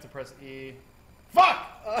 I think I have to press E. Fuck!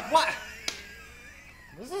 What?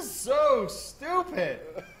 This is so stupid.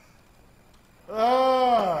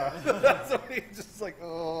 Ugh. That's what he's just like,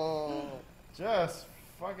 oh. Just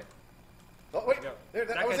fuck it. Oh, wait. Go. There,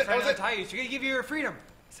 that That was guy's it. That trying was to it. untie you. She's gonna give you your freedom.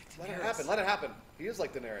 Let it happen. Let it happen. He is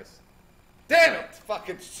like Daenerys. Damn it.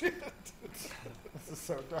 Fucking shit. This is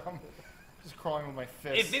so dumb. Just crawling with my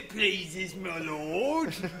fist. If it pleases my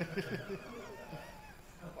lord.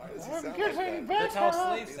 Why does he Well, sound because like I'm that? That's how better.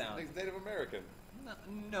 slaves He's, sound. he's Native American.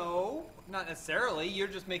 No, not necessarily. You're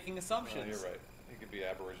just making Oh, assumptions. you're right. He could be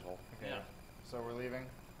Aboriginal. Okay. Yeah. So we're leaving.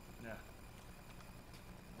 Yeah.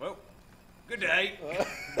 Well, good day.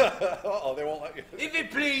 Uh-oh, they won't let you. If it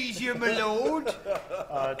please you, my lord,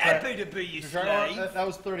 happy to be your slave. That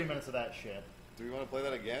was 30 minutes of that shit. Do we want to play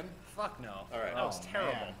that again? Fuck no. All right. That was Oh,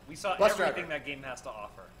 terrible. man. We saw Bus everything driver. that game has to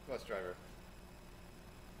offer. Bus driver.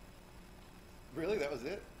 Really? That was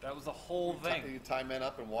it? That was the whole thing. You tie men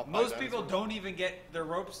up and walk by Most people dinosaurs? don't even get their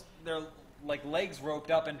ropes, their like legs roped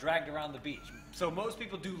up and dragged around the beach. So most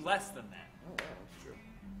people do less than that. Oh, wow, that's true.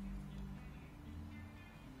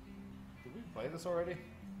 Did we play this already?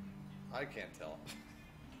 I can't tell.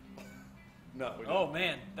 No. We Oh didn't.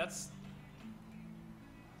 man, that's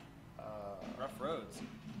rough roads.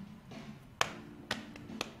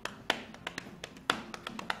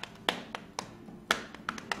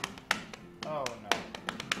 Oh no.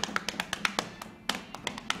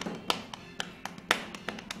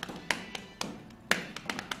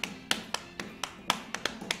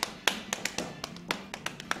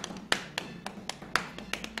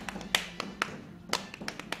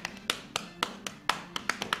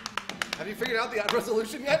 Have you figured out the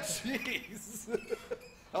resolution yet? Jeez.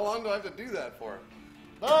 How long do I have to do that for?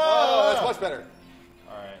 Oh, that's much better.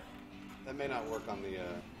 Alright. That may not work on the.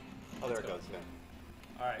 Oh, there it goes. Yeah.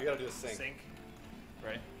 All right, You gotta do a sync. Sync.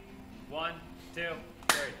 Right? 1, 2,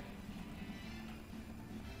 3.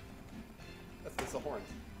 That's the horns.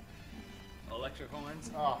 Electric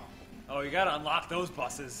horns. Oh. Oh, you gotta unlock those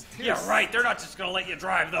buses. Yes. Yeah, right. They're not just gonna let you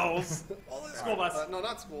drive those. School bus. No,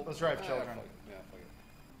 not school. Let's drive Ah, children. fuck it. Yeah, fuck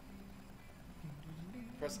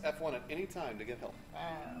it. Press F1 at any time to get help.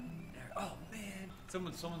 Oh man,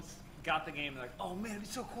 someone's got the game. They're like, oh man, it'd be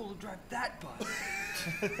so cool to drive that bus.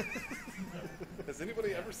 Has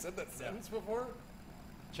anybody ever said that sentence before?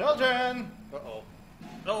 Children! Uh-oh.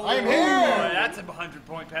 Oh, I'm here! That's a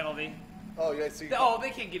 100-point penalty. Oh, yeah, see. Oh, they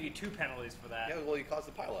can't give you 2 penalties for that. Yeah, well, you caused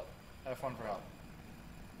the pileup. Have fun for help.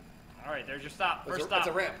 All right, there's your stop. First It's stop.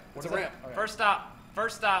 a ramp. It's a is it? ramp. Okay. First stop.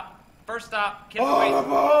 First stop. First stop. Kids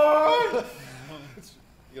Oh, wait. boy!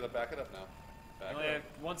 You gotta back it up now. You Back only it have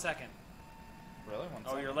up. 1 second. Really? One Oh,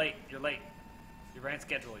 second? you're late. You're late. You ran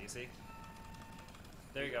schedule, you see?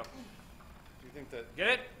 There you go. Do you think that... Get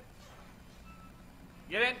it?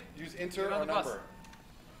 Get in? Use enter Get on or the bus. number.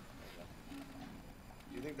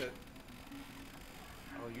 Do you think that...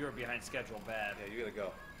 Oh, you're behind schedule bad. Yeah, you gotta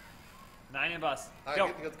go. 9 in bus. All Go.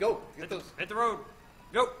 right, go. Get those... Hit the road.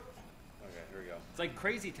 Go. Okay, here we go. It's like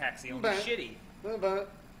Crazy Taxi, only Bah. shitty.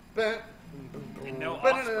 And no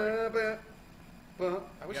offspring. I You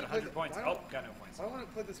wish got I played 100 points. Why Oh, don't, got no points. why don't I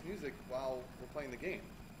play this music while we're playing the game?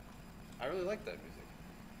 I really like that music.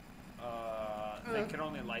 They can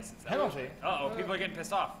only license that. Penalty. Uh-oh, people are getting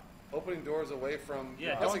pissed off. Opening doors away from...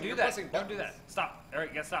 Yeah, you're don't do you're that. pressing Don't do that. buttons. Stop. All right,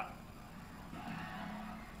 you gotta stop.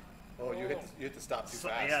 Oh, you hit the stop too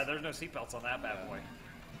fast. Yeah, there's no seatbelts on that bad Yeah. boy.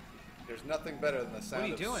 There's nothing better than the sound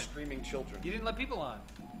you of doing? screaming children. You didn't let people on.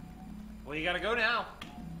 Well, you gotta go now.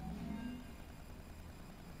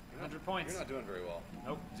 100 points. You're not doing very well.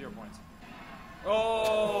 Nope, 0 points.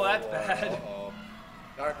 Oh, that's bad. Uh-oh.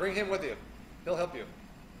 All right, bring him with you. He'll help you.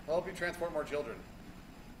 He'll help you transport more children.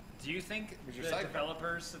 Do you think Who's your the sidekick?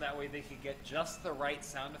 developers, so that way they could get just the right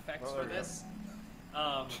sound effects Oh, for there we go. this,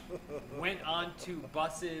 went onto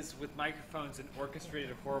buses with microphones and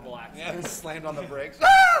orchestrated a horrible Yeah, accident. slammed on the brakes.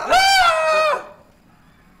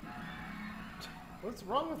 What's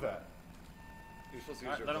wrong with that? You're supposed to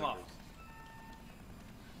All use right, your let him off. blinkers.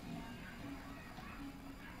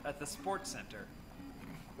 At the sports center.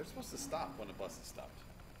 They're supposed to stop when a bus is stopped.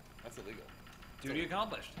 That's illegal. Duty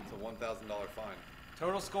accomplished. It's a $1,000 fine.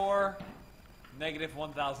 Total score, negative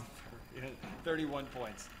 1,031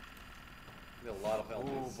 points. A lot of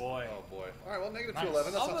penalties. Oh, boy. Oh boy. All right. Well, negative Nice.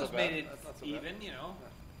 211. That's Almost not so bad. made it That's not so even, bad. you know.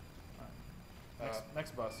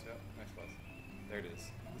 Next bus. Yeah. Next bus. There it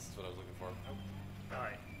is. This is what I was looking for. All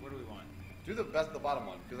right, what do we want? Do the bottom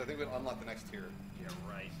one, because I think we'll unlock the next tier. Yeah,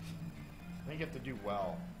 right. I think you have to do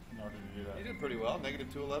well in order to do that. You did pretty well. Negative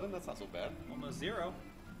 211. That's not so bad. Almost zero.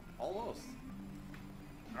 Almost.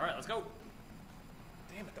 All right, let's go.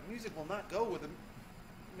 Damn it! The music will not go with it.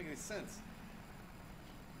 Doesn't make any sense.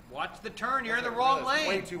 Watch the turn. You're in the Okay, wrong that's lane.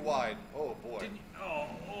 Way too wide. Oh boy. Didn't you?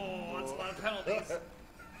 Oh, that's a lot of penalties.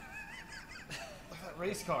 That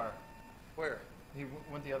race car. Where? He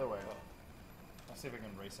went the other way. I'll see if I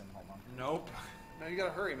can race him. Hold on. Nope. No, you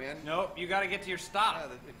gotta hurry, man. Nope. You got to get to your Yeah,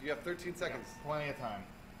 stop. you have 13 seconds. Plenty of time.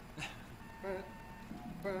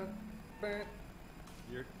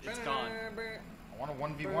 It's gone. I want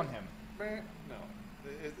to 1v1 him. No,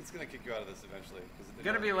 it's gonna kick you out of this eventually.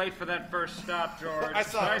 Gonna be late for that first stop, George. I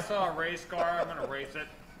saw it. a race car. I'm gonna race it.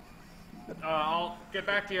 I'll get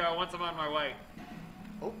back to you once I'm on my way.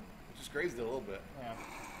 Oh, just grazed it a little bit. Yeah.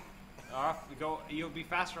 Off we go. You'll be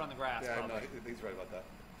faster on the grass. Yeah, probably. no, he's right about that.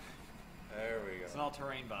 There we go. It's an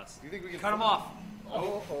all-terrain bus. Do you think we can Cut him flip- off?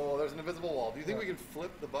 Oh, there's an invisible wall. Do you think we can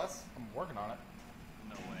flip the bus? I'm working on it.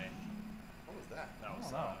 No way. What was that? That was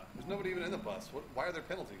don't know. There's nobody even in the bus. Why are there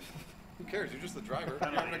penalties? Who cares? You're just the driver. You're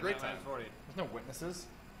penalty, having a great time. -40. There's no witnesses.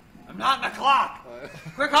 I'm not in the clock. Uh,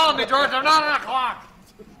 Quit calling me, George. I'm not in the clock.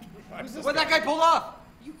 Who's this What'd that guy pull off?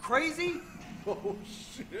 You crazy? oh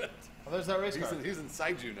shit! Oh, there's that race car. He's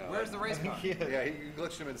inside you now. Where's the race car? Yeah. Yeah, you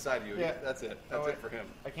glitched him inside you. Yeah. That's it. That's Oh, it wait. for him.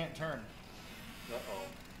 I can't turn. Uh-oh.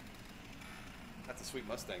 That's a sweet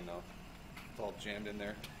Mustang, though. It's all jammed in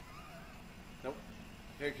there. Nope.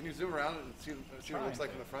 Here, can you zoom around and see what it looks like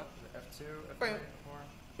Trying from the front? F2, F3, Bam.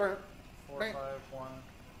 4, Burr. 4, Bam. 5, 1.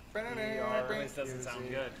 That noise doesn't sound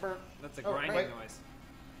good. Burr. That's a Oh, grinding wait. noise.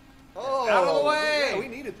 Oh, Out of the way! Yeah, we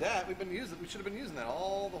needed that. We should have been using that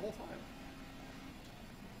all the whole time.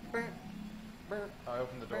 Burr. Burr. Oh, I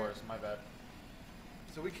opened the doors. My bad.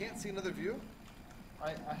 So we can't see another view?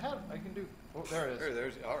 I can do. Oh, there it is.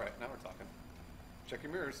 There's. All right, now we're talking. Check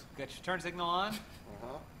your mirrors. Got your turn signal on.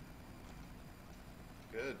 Uh-huh.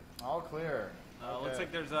 Good. All clear. Looks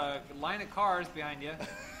like there's a line of cars behind you.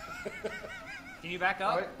 Can you back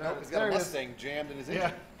up? Oh, wait, Nope, he's got there a it is. Mustang jammed in his Yeah.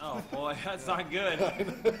 engine. Oh boy, that's not good.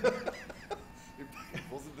 He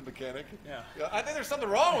pulls into the mechanic. Yeah. I think there's something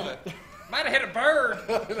wrong with it. Might have hit a bird.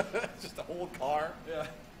 It's just a whole car. Yeah.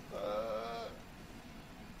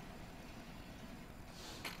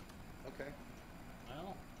 Okay.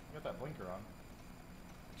 Well, You got that blinker on.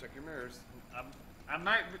 Check your mirrors. I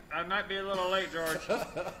might be a little late, George.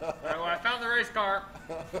 Well, I found the race car,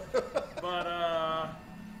 but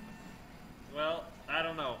well, I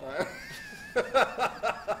don't know.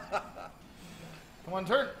 Come on,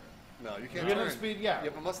 turn. No, you You can't get turn. up to speed, yeah. You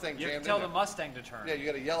have a Mustang You have jammed to tell in the there. Mustang to turn. Yeah, you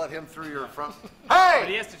got to yell at him through your front. But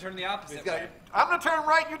he has to turn the opposite He's got. way. I'm gonna turn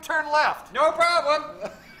right. You turn left. No problem.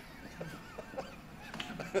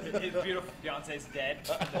 His beautiful fiance's dead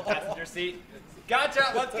in the passenger seat. Gotcha.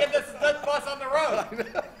 Let's get this bus on the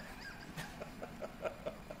road.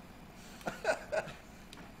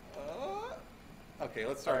 Okay,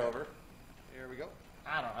 let's start All right. over. Here we go.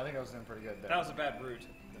 I don't know. I think I was doing pretty good there. That was a bad route.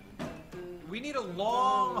 We need a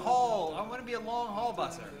long haul. I want to be a long haul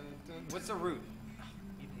busser. What's the route?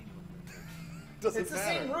 Doesn't It's the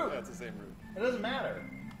matter. same route. Yeah, it's the same route. It doesn't matter.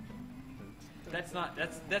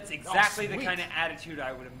 That's exactly the sweet. kind of attitude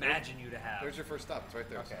I would imagine you to have. There's your first stop. It's right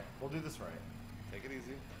there. Okay, we'll do this right. Take it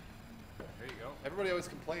easy. There you go. Everybody always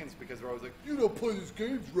complains because they're always like, "You don't play these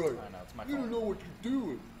games right. I know, it's my You fault. don't know what you're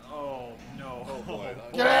doing." Oh no. Oh boy.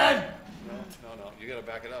 Get in! No. You gotta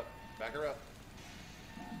back it up. Back her up.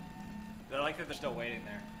 They're like that they're still waiting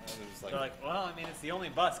there. They're just like, They're like, well, I mean, it's the only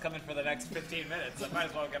bus coming for the next 15 minutes. I might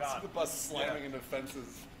as well get on. the bus slamming into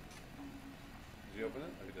fences. Did you open it?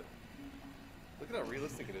 Oh, you did. Look at how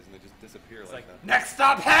realistic it is, and they just disappear It's like like, that. next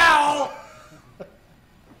stop, hell!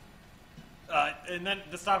 And then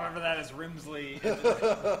the stop after that is Rimsley.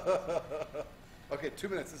 Okay, 2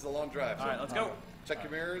 minutes. This is a long drive. All right, let's go. Check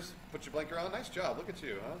your mirrors. Put your blinker on. Nice job. Look at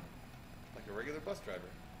you, huh? Like a regular bus driver.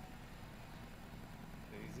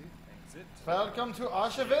 Easy. Is it? Welcome to Oh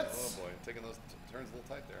Auschwitz. boy, taking those turns a little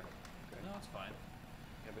tight there. Okay. No, it's fine.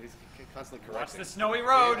 Yeah, but he's constantly Watch correcting. the snowy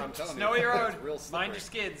road. Yeah, I'm telling Snowy you, road. it's real slippery. Mind your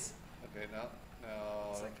skids. Okay, now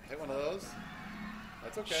hit one of those.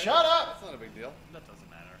 That's okay. Shut up! That's not a big deal. That doesn't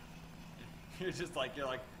matter. You're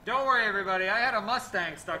like, don't worry, everybody. I had a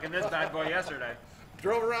Mustang stuck in this bad boy yesterday.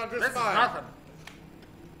 Drove around just This is fine. nothing.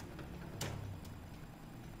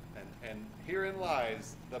 And herein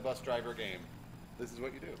lies the bus driver game. This is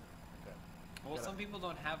what you do. Well, some people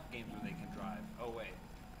don't have games where they can drive. Oh wait,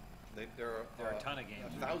 There are a ton of games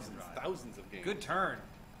where you can drive. thousands of games. good turn.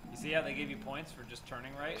 You see how they gave you points for just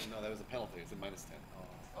turning right? No, that was a penalty. It's a -10.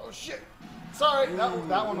 Oh shit! Sorry,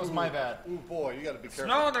 that one was my bad. Ooh boy, you got to be careful.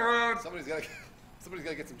 Snow on the road. Somebody's got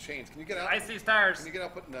to get some chains. Can you get out? Ice these tires. Can you get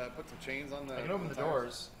out? Put some chains on the. I can open the tires?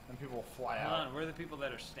 doors and people will fly Hold out. on, where are the people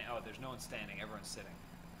that are standing? Oh, there's no one standing. Everyone's sitting.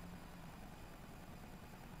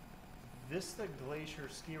 Vista Glacier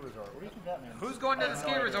Ski Resort. What do you think that means? Who's going to I the have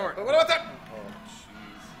ski no idea. resort? But what about that? Oh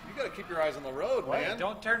jeez, you got to keep your eyes on the road, What? man.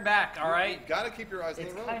 Don't turn back, all right? You got to keep your eyes on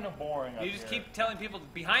It's the road. kind of boring up You just here. keep telling people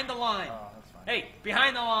behind the line. Oh, that's fine. Hey,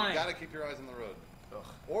 behind the line. You got to keep your eyes on the road. Ugh.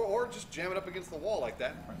 Or just jam it up against the wall like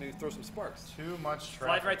that. And maybe throw some sparks. Too much Slide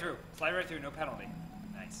traffic. right through. Slide right through. No penalty.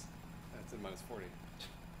 Nice. That's in -40.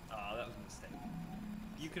 Oh, that was a mistake.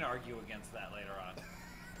 You can argue against that later on.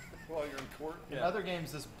 While you're in court. In other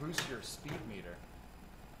games, this boosts your speed meter.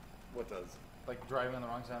 What does? Like driving on the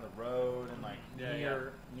wrong side of the road and like Yeah,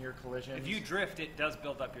 near collisions. If you drift, it does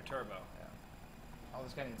build up your turbo. Yeah. Oh,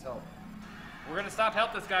 this guy needs help. We're gonna stop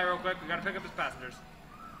help this guy real quick. We gotta pick up his passengers.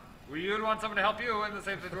 You would want someone to help you in the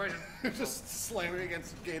same situation. You're just slamming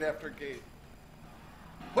against gate after gate.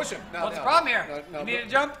 Push him. Now, What's the now. problem here? No, You need to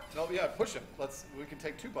jump? No, yeah, push him. We can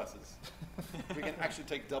take 2 buses. We can actually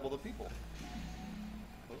take double the people.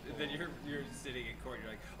 Then you're sitting in court. You're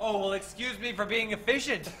like, oh well, excuse me for being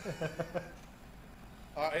efficient.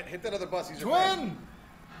 Hit that other bus. He's your friend. Twin!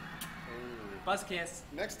 Ooh. Bus kiss.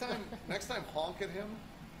 Next time, honk at him.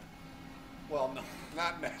 Well, no,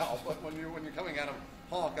 not now. But when you're coming at him,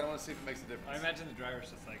 honk. I want to see if it makes a I difference. imagine the driver's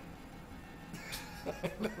just like,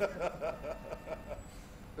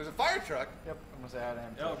 There's a fire truck. Yep, I'm gonna say hi to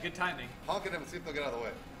him. oh, too. good timing, Honk at him and see if they'll get out of the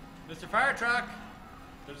way. Mr. Fire Truck.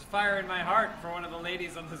 There's a fire in my heart for one of the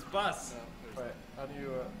ladies on this bus. No, there's- Wait, how do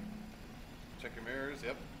you? Check your mirrors.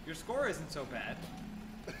 Yep. Your score isn't so bad.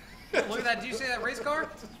 Look at that. Do you see that race car?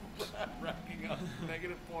 Racking up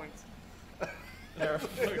negative points. There.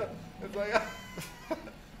 It's like,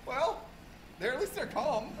 well, at least they're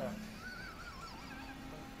calm.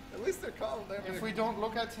 At least they're calm. If we don't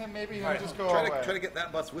look at him, maybe he'll All right, just go try away. to get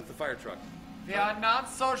that bus with the fire truck. They are not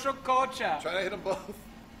social culture. Try to hit them both.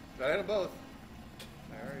 Try to hit them both.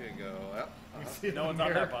 There you go. Yep. We see No the one's on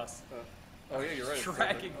mirror. that bus. Oh yeah, you're right. It's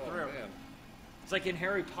Tracking oh, through. Man. It's like in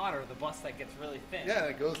Harry Potter, the bus that gets really thin. Yeah, and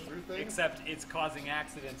it goes through things. Except it's causing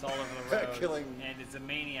accidents all over the road. Killing and it's a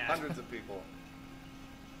maniac. Hundreds of people.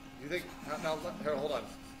 You think? Now, Harold, hold on.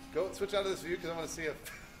 Go switch out of this view because I want to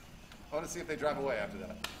see if they drive away after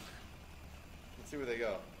that. Let's see where they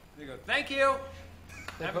go. They go, thank you.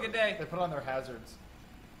 Have a good day. They put on their hazards.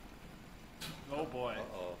 Oh boy.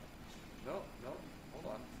 Uh-oh. No, hold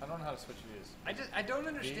on. I don't know how to switch views. I don't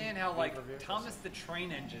understand how like pay-per-view? Thomas the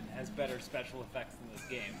Train Engine has better special effects in this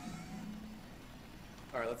game.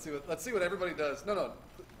 All right, let's see what everybody does. No.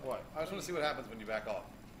 What? I just want to see what happens when you back off.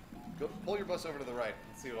 Go pull your bus over to the right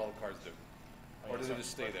and see what all the cars do. Or do they just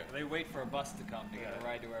stay there? They wait for a bus to come. They gotta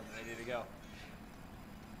ride to wherever they need to go.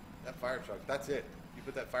 That fire truck, that's it. You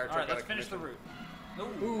put that fire All truck right, out let's of finish the commission.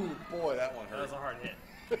 route. Ooh, Ooh, boy, that one that hurt. was a hard hit.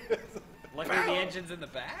 Luckily the engine's in the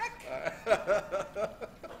back.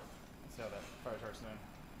 Let's see how that fire truck's doing.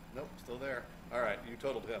 Nope, still there. All right, you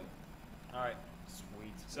totaled him. All right.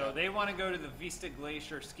 Sweet. So they want to go to the Vista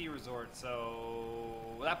Glacier Ski Resort. So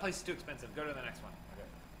that place is too expensive. Go to the next one. Okay.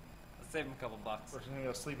 Let's save them a couple bucks. We're just gonna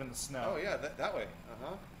go sleep in the snow. Oh yeah, that way.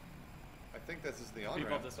 I think this is the on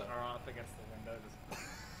People ramp. just are up against the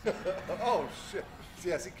windows. Oh shit!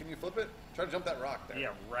 See, can you flip it? Try to jump that rock there. Yeah,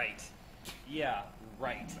 right. Yeah,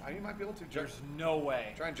 right. You might be able to jump. There's no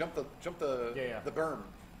way. Try and jump the Yeah. the berm.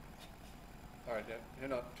 All right, you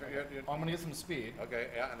know, I'm gonna get some speed. okay,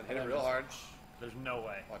 yeah, and then hit And it then real just- hard. There's no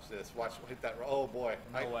way. Watch this. Watch hit that. Oh boy,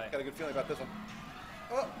 No I way. got a good feeling about this one.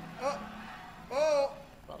 Oh!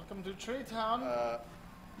 Welcome to Tree Town.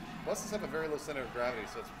 Buses have a very low center of gravity,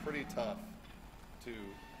 so it's pretty tough to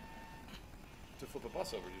flip a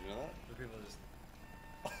bus over. Did you know that? The people just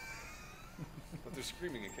But they're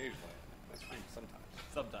screaming occasionally. They scream sometimes.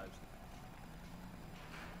 sometimes.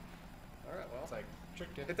 All right, well, It's like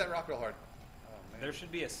tricked it. hit that rock real hard. Oh man. There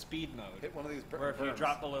should be a speed mode Hit one of these where if you berms.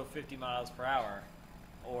 drop below 50 miles per hour,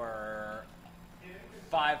 or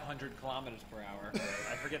 500 kilometers per hour.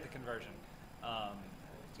 I forget the conversion.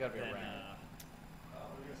 It's got to be a Then, round.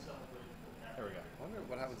 There we go. I wonder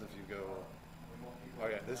what happens if you go. Oh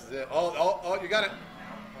yeah, this is it. Oh, you got it.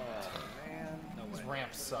 Oh man. These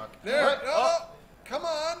ramps suck. There. Oh, come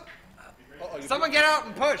on. You Someone get out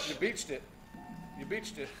and push! You beached it. You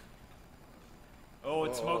beached it. Oh,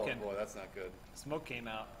 it's smoking. Oh boy, that's not good. Smoke came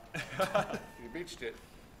out. You beached it.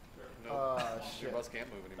 Nope. Your Shit. bus can't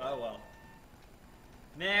move anymore. Oh well.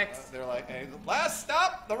 Next. They're like, hey, last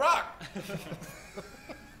stop, the rock.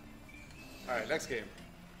 All right, next game.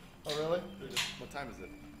 Oh, really? What time is it?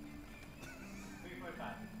 3:45.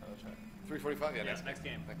 Oh, that's right. 3:45. Yeah, Yes, next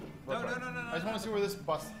game. Thank you. No. I just want to see where this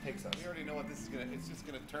bus takes us. We already know what this is gonna. It's just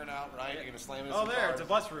gonna turn out right. You're gonna slam into Oh, some there, cars. it's a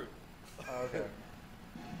bus route. Oh, okay.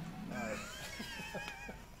 Alright.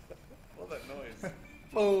 Love that noise.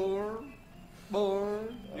 More.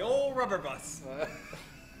 The old rubber bus.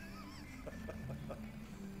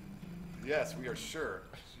 Yes, we are sure.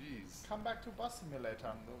 Jeez. Come back to bus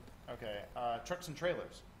simulator. Okay. Trucks and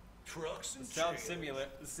trailers. Trucks and Sounds similar.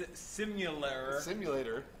 Similar.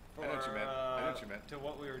 Simulator. I know what you meant. I know what you meant. To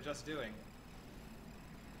what we were just doing.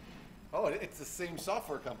 Oh, it's the same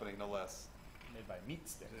software company, no less. Made by Meat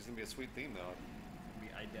Sticks. There's gonna be a sweet theme though. Be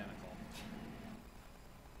identical.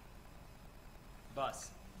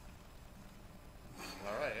 Bus.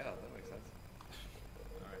 All right, yeah, that makes sense.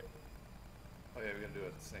 All right. Oh yeah, we gotta do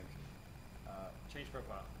it sync. Change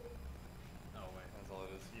profile. Oh wait. That's all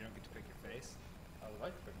it is. You don't get to pick your face. I would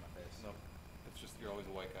like to pick my face. No, it's just you're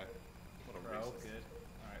always a white guy. What a Oh, racist. good.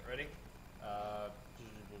 All right, ready? I'll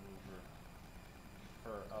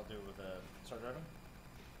do it with a start driving.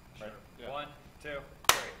 Right. Yeah. 1, 2,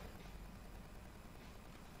 3.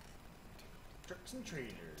 Trucks and trailers.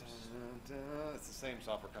 It's the same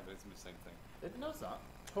software company. It's gonna be the same thing. No, it's not.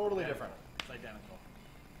 Totally different. It's identical.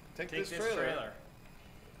 Take Take this trailer. trailer.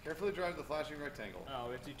 Carefully drive the flashing rectangle. Oh,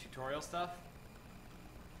 we have to do tutorial stuff?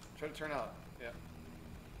 Try to turn out. Yeah.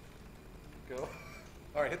 Go.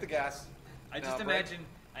 All right, hit the gas. I Now just brake.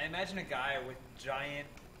 imagine a guy with giant,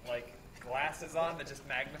 like, glasses on that just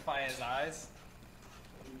magnify his eyes.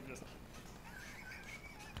 Just...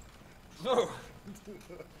 No!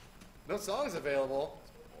 No songs available.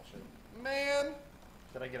 Bullshit. Man,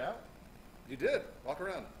 Did I get out? you did. Walk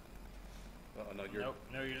around. Oh no, you're. Nope,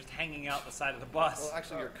 no, you're just hanging out the side of the bus. Well,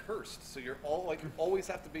 actually, you're cursed. So you're all like you always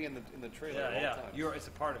have to be in the trailer all yeah. the time. It's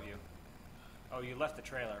a part of you. Oh, you left the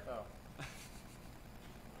trailer. Oh.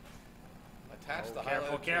 Attach the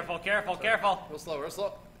Careful, highlighted careful, trailer. careful, careful. Real slow, real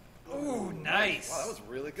slow. Ooh, nice. Wow, that was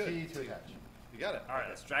really good. T to attach. You got it. All right,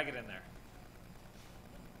 let's drag it in there.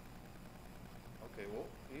 Okay, well,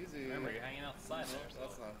 easy. Remember, you're hanging out the side No, there. So.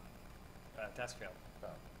 that's not. Test failed. Oh.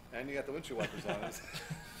 And you got the windshield wipers on.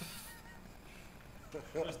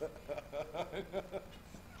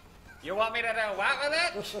 You want me to do what with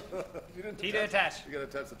it? You didn't T to attach. You got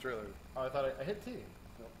to attach the trailer. Oh, I thought I hit T.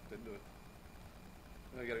 No, didn't do it.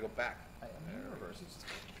 No, you got to go back. I am in reverse.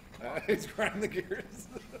 He's grinding the gears.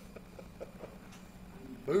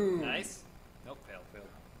 Boom. Nice. Nope, failed. Failed.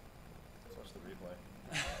 Let's watch the replay.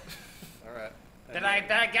 All right. Did I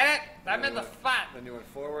get it? I'm in the spot. Then you went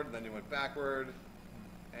forward, then you went backward,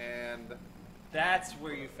 and That's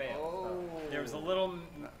where you failed. oh, There was a little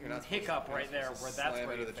you're not supposed hiccup to, right there supposed to where that's slam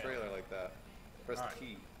where you into the failed. trailer like that. Press All right.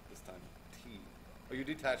 T this time. T. Oh, you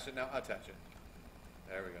detached it now. Attach it.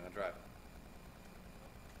 There we go. Now drive.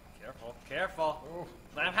 Careful, careful.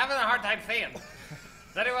 Ooh. I'm having a hard time seeing.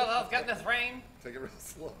 Is anyone else getting this rain? Take it real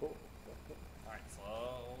slow. All right,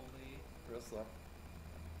 slowly. Real slow.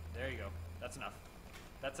 There you go. That's enough.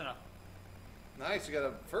 That's enough. Nice. You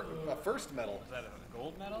got a first medal. Is that a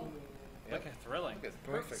gold medal? Yep. Look, thrilling. Look, it's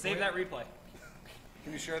perfect. Save that replay.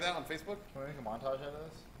 Can you share that on Facebook? Can we make a montage out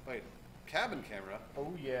of this? Wait, cabin camera.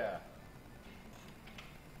 Oh, yeah.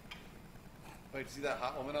 Wait, you see that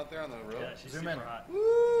hot woman out there on the road? Yeah, she's Zoom super in. hot. Woo!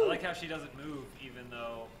 I like how she doesn't move even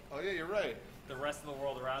though Oh yeah, you're right. the rest of the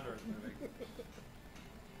world around her is moving.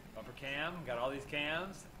 Bumper cam, got all these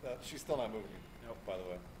cams. She's still not moving. Nope. By the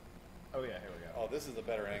way. Oh, yeah, here we go. Oh, this is a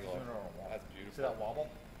better angle. Zoom in on a wall. That's beautiful. See that wobble?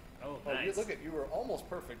 Oh, Oh, nice. look at you were almost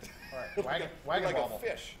perfect. All right, You're wagon- like wagon you're like wobble. a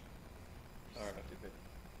fish. All right,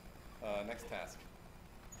 stupid. Next task.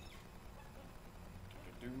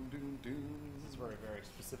 Doom, doom, doom. This is very, very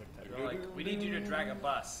specific type. You're like, we need you to drag a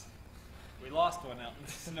bus. We lost one out in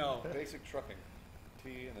the snow. Basic trucking.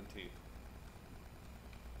 T and then T.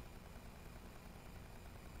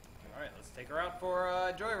 All right, let's take her out for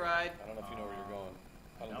a joyride. I don't know if you know where you're going.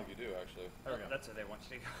 I don't No. think you do actually. There we go. That's where they want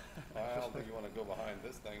you to go. I don't think you want to go behind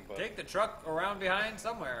this thing, but Take the truck around behind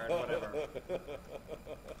somewhere and whatever.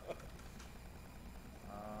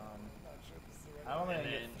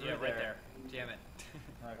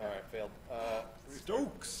 Okay. All right, failed.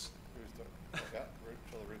 Stokes. Restart. Yeah,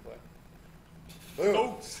 show the replay. Boom.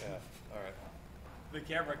 Stokes. Yeah. All right. The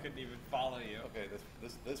camera couldn't even follow you. Okay,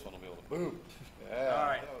 this one will be able to boom. Yeah. All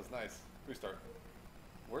right. That was nice. Restart.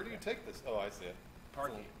 Where do you take this? Oh, I see it.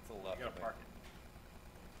 Parking. It's a left. You gotta park it.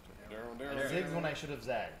 I zigged when I should have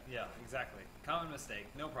zagged. Yeah, exactly. Common mistake.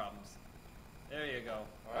 No problems. There you go.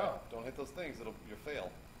 All right. Oh. Don't hit those things. You'll fail.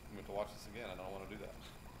 I'm going to watch this again. I don't want to do that.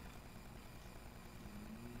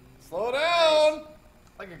 Slow down.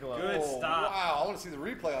 Like a glove. Good Oh, stop. Wow. I want to see the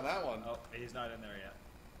replay on that one. Oh, he's not in there yet.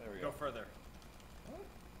 There we Go go. further. What?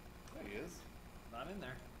 There he is. Not in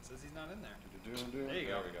there. It says he's not in there. There you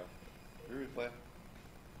go. There we go. Replay.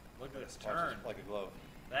 Look at this Watch turn. it like a glove.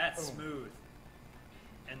 That's smooth.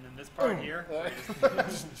 And then this part here.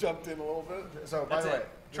 Just jumped in a little bit. So, by That's the way, it.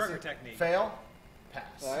 this Trucker is technique. Fail,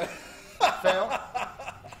 pass. Fail,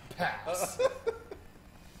 pass.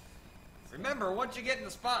 Remember, once you get in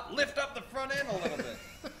the spot, lift up the front end a little bit.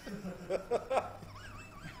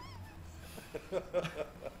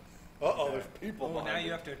 Uh-oh, there's people Oh, behind now you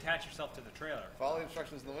have to attach yourself to the trailer. Follow the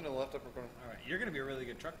instructions in the window, left upper corner. All right, you're going to be a really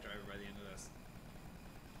good truck driver by the end of this.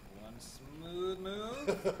 One smooth move.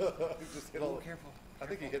 He just hit Oh, all the... careful. I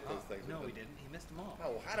think he hit those things. No, but- he didn't. He missed them all.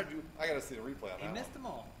 Oh, how did you... I got to see the replay on He that missed one. them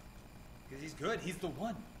all. Because he's good. He's the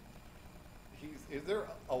one. Is there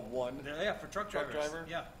a one Yeah, for truck truck drivers. driver?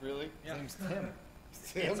 Yeah. Really? Yeah. Name's Tim.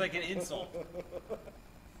 It's like an insult. All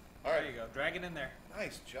There right. you go. Drag it in there.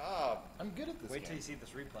 Nice job. I'm good at this Wait till game. you see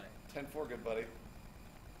this replay. 10-4, good buddy.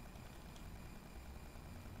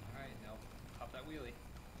 All right, now pop that wheelie.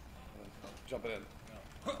 Jump it in.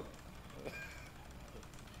 Go.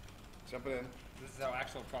 Jump it in. This is how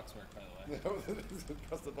actual trucks work, by the way.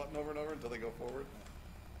 Press the button over and over until they go forward.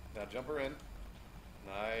 Now jump her in.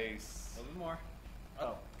 Nice. A little bit more.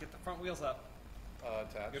 Up. Get the front wheels up.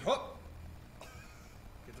 Attach. Good hook.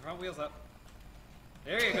 Get the front wheels up.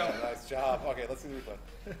 There you go. Nice job. Okay, let's see the replay.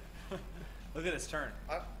 Look at this turn.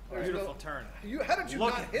 There's Beautiful no- turn. How did you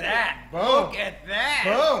Look not at hit that. Boom. Look at that.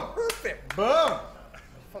 Boom. Perfect. Boom.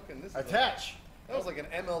 Fucking this. Attach. That was like an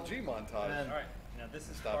MLG montage. And then- All right. Now this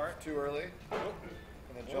is Stop part. too early. And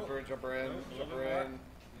then jump her in, jump her in, jump her in.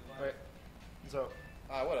 Wait. So,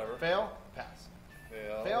 Whatever. fail, pass.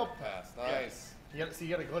 Fail. Pass. Nice. You gotta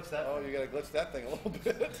glitch that. Oh, thing. you gotta glitch that thing a little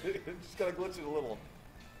bit. You just gotta glitch it a little.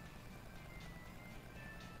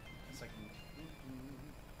 It's like,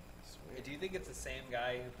 Do you think it's the same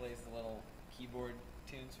guy who plays the little keyboard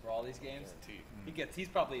tunes for all these games? Guaranteed. He's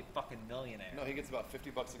probably a fucking millionaire. No, he gets about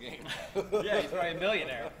 $50 a game. Yeah, he's probably a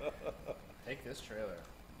millionaire. take this trailer.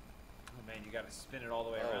 Oh man, you got to spin it all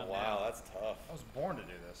the way Oh around. wow, now. that's tough. I was born to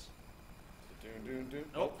do this. Doon.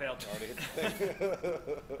 Nope, failed. Already hit the thing.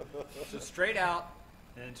 So straight out,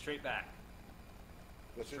 and then straight back.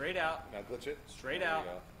 Glitch it. Straight out. Now glitch it. Straight There out.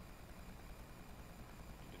 you go.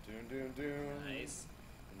 Doon. Nice.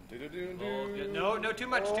 Doon. Oh, good. No, too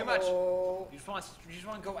much, too much. Oh. You just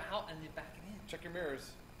want to go out and then back it in. Check your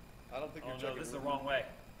mirrors. I don't think Oh you're no, checking. this is the wrong way.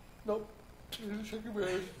 Nope. Check your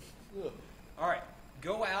mirrors. Ugh. All right,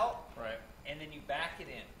 go out, Right. and then you back it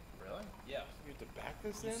in. Really? Yeah. You have to back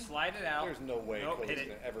this You in? slide it out. There's no way Nope, Cody's hit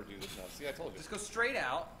going it. to ever do this now. See, I told you. Just go straight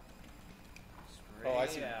out. Straight Oh, I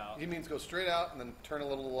see. out. He means go straight out and then turn a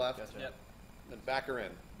little to the left. Gotcha. Yep. Then back her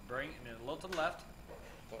in. Bring and then a little to the left.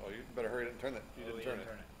 Oh, you better hurry and turn it. You Oh, didn't yeah, turn it.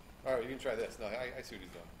 All right, you can try this. No, I see what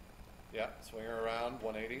he's doing. Yeah, swing her around,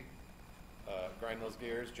 180. Grind those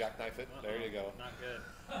gears, jackknife it. There you go. Not good.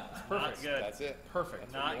 Perfect. Not good. That's it.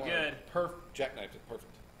 Perfect. That's what Not you want. good. Perfect. Jackknifed it.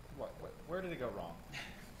 Perfect. Where did it go wrong?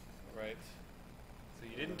 Right. So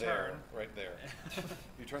you didn't there, turn. Right there.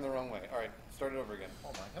 You turned the wrong way. All right, start it over again.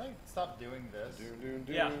 Hold on. Can I stop doing this? Doon.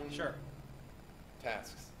 Yeah, sure.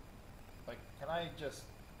 Tasks. Like, can I just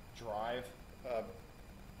drive?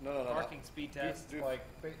 No. Parking speed test. Do- Like,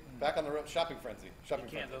 Back on the road. Shopping frenzy. You Shopping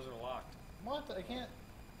can't. frenzy. Those are locked. what? I can't.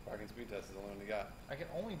 Parking speed test is the only one you got. I can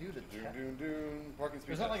only do the. Doon. Parking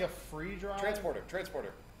speed Is test. that like a free drive? Transporter.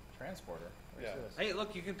 Transporter. Where's Yeah. this? Hey,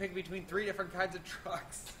 look! You can pick between 3 different kinds of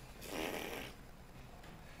trucks.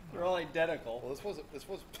 They're all identical. Well, this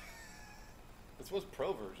was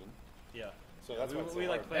pro version. Yeah. So that's why it's so we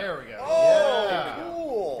like hard. playing. There we go. Oh, Yeah.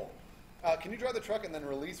 cool. Can you drive the truck and then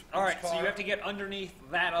release? All each right, so car? you have to get underneath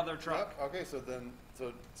that other truck. Yep, okay, so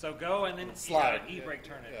So go and then slide. You gotta e-brake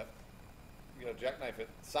turn it. Yeah. You gotta jackknife it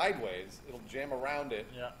sideways. It'll jam around it,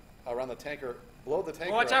 Yeah. around the tanker, blow the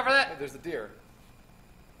tanker. Watch up. out for that. Hey, there's the deer.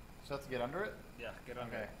 So I have to get under it? Yeah. Get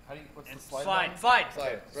under Okay. it. How do you? What's And the slide? slide. button? Slide. Slide.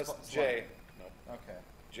 Okay, Press slide. J. No, Okay.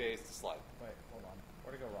 J is to slide. Wait. Hold on.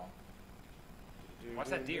 Where'd it go wrong? Watch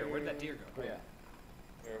that deer. Where'd that deer go? Oh yeah.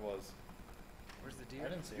 There it was. Where's the I deer?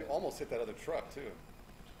 didn't see You it. almost hit that other truck too.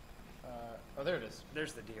 Oh, there it is.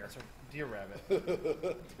 There's the deer. That's a deer rabbit. These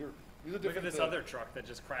are Look at different, this other truck that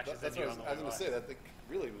just crashes That's into what you I on the was way going to say. by. That thing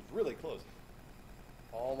really was really close.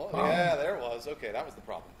 Almost. Yeah, there it was. Okay, that was the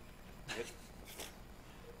problem. Let's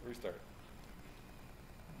restart.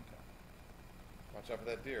 Watch out for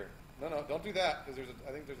that deer. No, don't do that because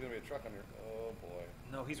I think there's going to be a truck on here. Oh boy.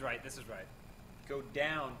 No, he's right. This is right. Go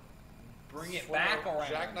down. Bring it Swing back around.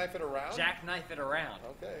 Jackknife it around? Jackknife it around.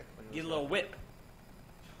 Okay. Get a little whip.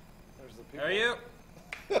 There's the people. There you.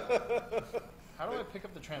 How do I pick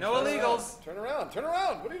up the No transfer? illegals. Turn around. Turn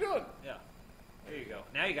around. What are you doing? Yeah. There you go.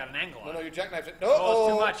 Now you got an angle No, on no, it. you jackknifed it. No. Oh,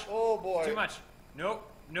 it's too much. Oh boy. Too much. Nope.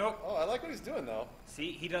 Nope. Oh, I like what he's doing though.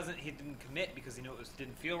 See, he didn't commit because he knew it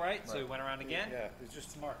didn't feel right, so he went around again. Yeah, he's just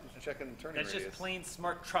smart. He's checking turning That's radius. just plain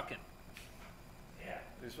smart trucking. Yeah.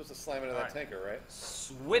 You're supposed to slam into that Alright. tanker, right?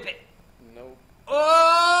 Swip it. No.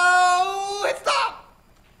 Oh, it stopped.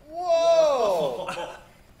 Whoa!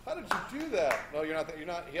 How did you do that? No, you're not. You're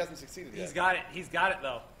not. He hasn't succeeded yet. He's got it. He's got it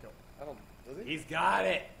though. I don't. Does he? He's got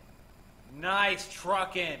it. Nice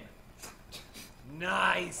trucking.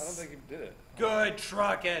 Nice. I don't think he did it. Good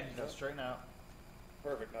trucking. Go straighten out.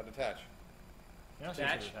 Perfect. Now detach. You're not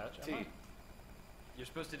Detach? supposed to detach. T. am I? You're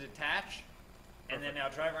supposed to detach, and then now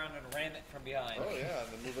drive around and ram it from behind. Oh yeah,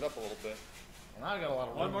 and then move it up a little bit. Well, now I got a lot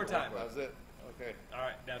of One room more to work time. with. That was it. Okay. All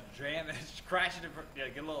right, now jam it, crash it. Yeah,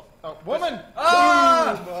 get a little. Oh, woman!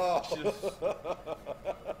 Ah! Oh.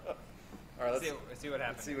 All right. Let's see what Let's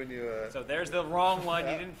happens. see when you. So there's the wrong one.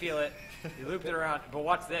 Yeah. You didn't feel it. You looped it around. But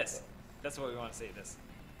watch this. That's what we want to see. This.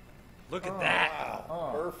 Look at that.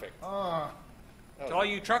 Wow. Oh. Perfect. Oh, That To was, all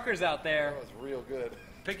you truckers out there, that was real good.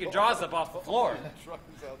 pick your jaws up off the floor.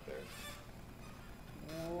 Truckers out there.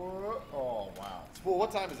 Whoa. Oh, wow. Spool.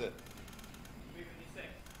 What time is it?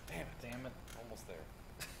 Damn it. Damn it. Almost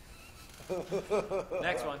there.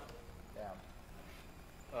 Next one. Down.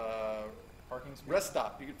 Parking space. Rest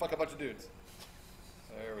stop. You can fuck a bunch of dudes.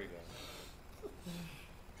 There we go.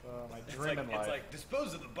 My It's dream like, in life. it's like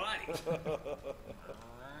dispose of the body.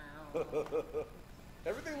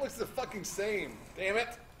 Everything looks the fucking same. Damn it.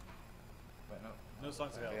 Wait, no. No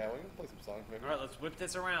songs available. Yeah, we can play some songs maybe. All right, let's whip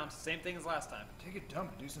this around. Same thing as last time. Take a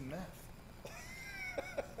dump. Do some meth.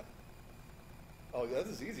 Oh, yeah, this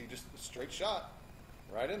is easy. Just a straight shot.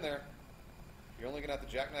 Right in there. You're only going to have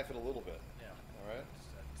to jackknife it a little bit. Yeah. All right?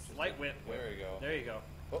 Slight whip. There you go. There you go.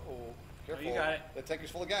 Uh-oh. Careful. you got it. The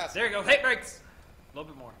tanker's full of gas. There you go. Hit brakes. A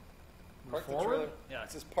little bit more. Park the forward? trailer. Yeah.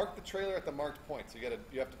 It says park the trailer at the marked point, so you have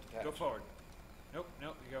to detach. Go forward. Nope,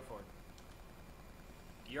 nope, you go forward.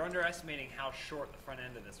 You're underestimating how short the front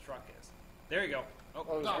end of this truck is. There you go. Oh,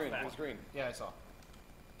 it was off green. that. It was green. Yeah, I saw.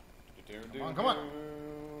 Come on.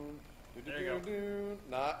 There you go.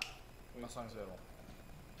 Not. No songs available.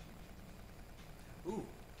 Ooh,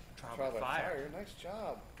 trial Trial by by fire. fire. Nice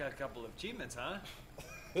job. Got a couple of achievements, huh?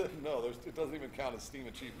 No, it doesn't even count as Steam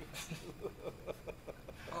achievements.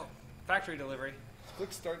 Oh, factory delivery.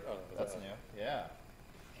 Click start. Oh, That's new. Yeah.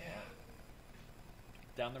 Yeah.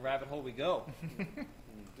 Down the rabbit hole we go.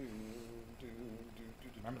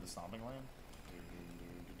 Remember the stomping land?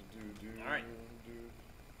 All right.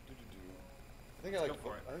 I think I like. Go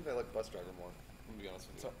for it. I think I like bus driver more. I'm gonna be honest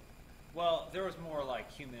with you. Well, there was more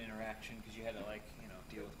like human interaction because you had to deal with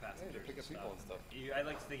Yeah, you passengers. pick up people and stuff. I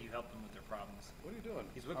like to think you helped them with their problems. What are you doing?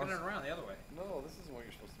 He's whipping it around the other way. No, this isn't what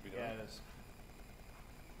you're supposed to be doing. Yeah, it is.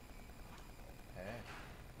 Hey.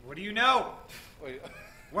 What do you know? Wait.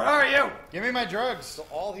 What are you? Give me my drugs. So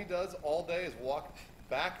all he does all day is walk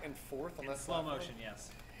back and forth on In that slow platform? motion, yes.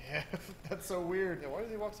 Yeah, that's so weird. Yeah, why does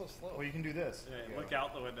he walk so slow? Well, you can do this. Yeah, look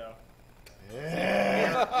out the window.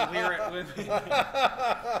 Yeah. Leer it with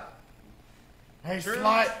Hey, True.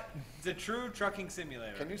 slut. It's a true trucking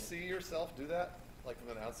simulator. Can you see yourself do that, like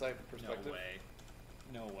from an outside No perspective? way.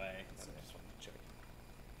 No way. I just wanted to check.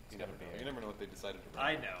 You It's never gotta know. be You it. never know what they decided to bring.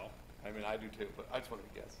 I know. I mean, I do too, but I just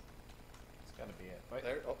wanted to guess. It's gotta be it. Wait.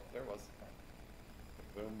 There. Oh, there it was.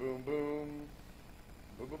 Boom, boom, boom.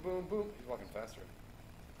 Boom, boom, boom, boom. He's walking faster.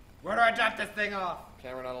 Where do I drop this thing off?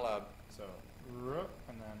 Camera not allowed. So,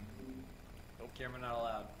 and then Camera not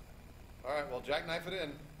allowed. All right. Well, jackknife it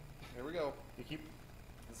in. Here we go. you keep.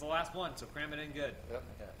 This is the last one, so cram it in good. Yep.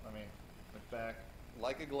 Okay, let me look back.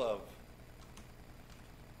 Like a glove.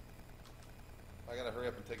 I gotta hurry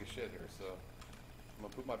up and take a shit here, so I'm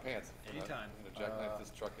gonna poop my pants. Anytime. I'm gonna jackknife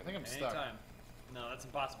this truck in. I think I'm stuck. Anytime. No, that's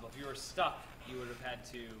impossible. If you were stuck, you would have had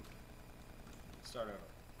to start over.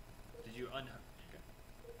 Did you Oh,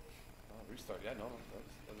 restart. Yeah, no, that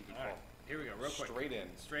was a good All right. call. Here we go, real quick. Straight in.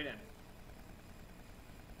 Straight in.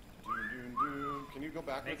 Doon, doon, doon. Can you go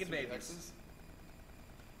backwards Making through the babies. X's?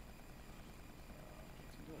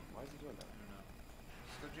 What's he doing? Why is he doing I that? don't know.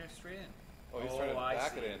 Just go straight in. Oh, he's trying to I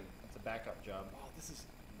back see. it in. It's a backup job. Oh, this is.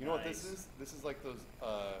 You know what this Nice. is? This is like those.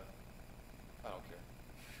 I don't care.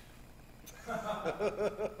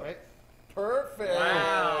 Right? Perfect.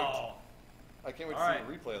 Wow. I can't wait All to see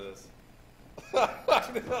the replay of this.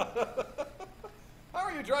 How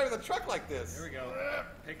are you driving the truck like this? Here we go.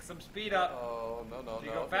 Pick some speed up. Oh, no. If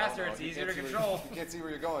you go faster, it's You easier can't to see control. you can't see where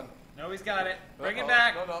you're going. No, he's got it. Bring Uh-oh. it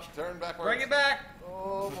back. No, turn backwards. Bring it back.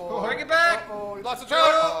 Oh, boy. Bring it back. Oh, he lost the trailer.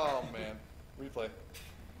 Oh, man. Replay.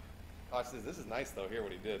 Watch this. This is nice, though. Hear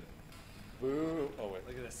what he did. Boo. Oh, wait.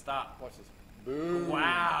 Look at this. Stop. Watch this. Boo.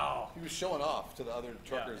 Wow. He was showing off to the other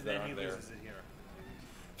truckers and that then aren't he there. loses it here.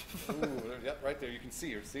 Ooh, yep, right there. You can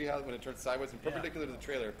see. See how when it turns sideways and perpendicular to the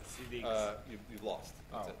trailer, See the you've lost.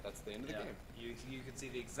 That's Oh. it. That's the end of the Yeah. game. You can see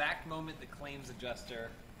the exact moment the claims adjuster.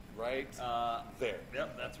 Right there.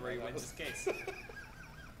 Yep, that's where he wins his case.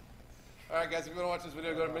 All right, guys. If you want to watch this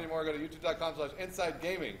video, go to many more. Go to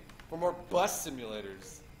youtube.com/InsideGaming for more bus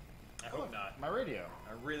simulators. I hope not. My radio.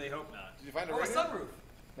 I really hope not. Did you find a Oh, a radio? sunroof.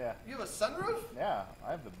 Yeah. You have a sunroof? Yeah.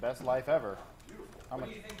 I have the best life ever. I'm What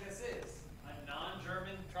a do you think this is? A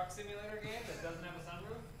non-German truck simulator game that doesn't have a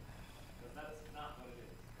sunroof? Because that's not what it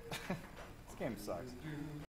is. This game sucks.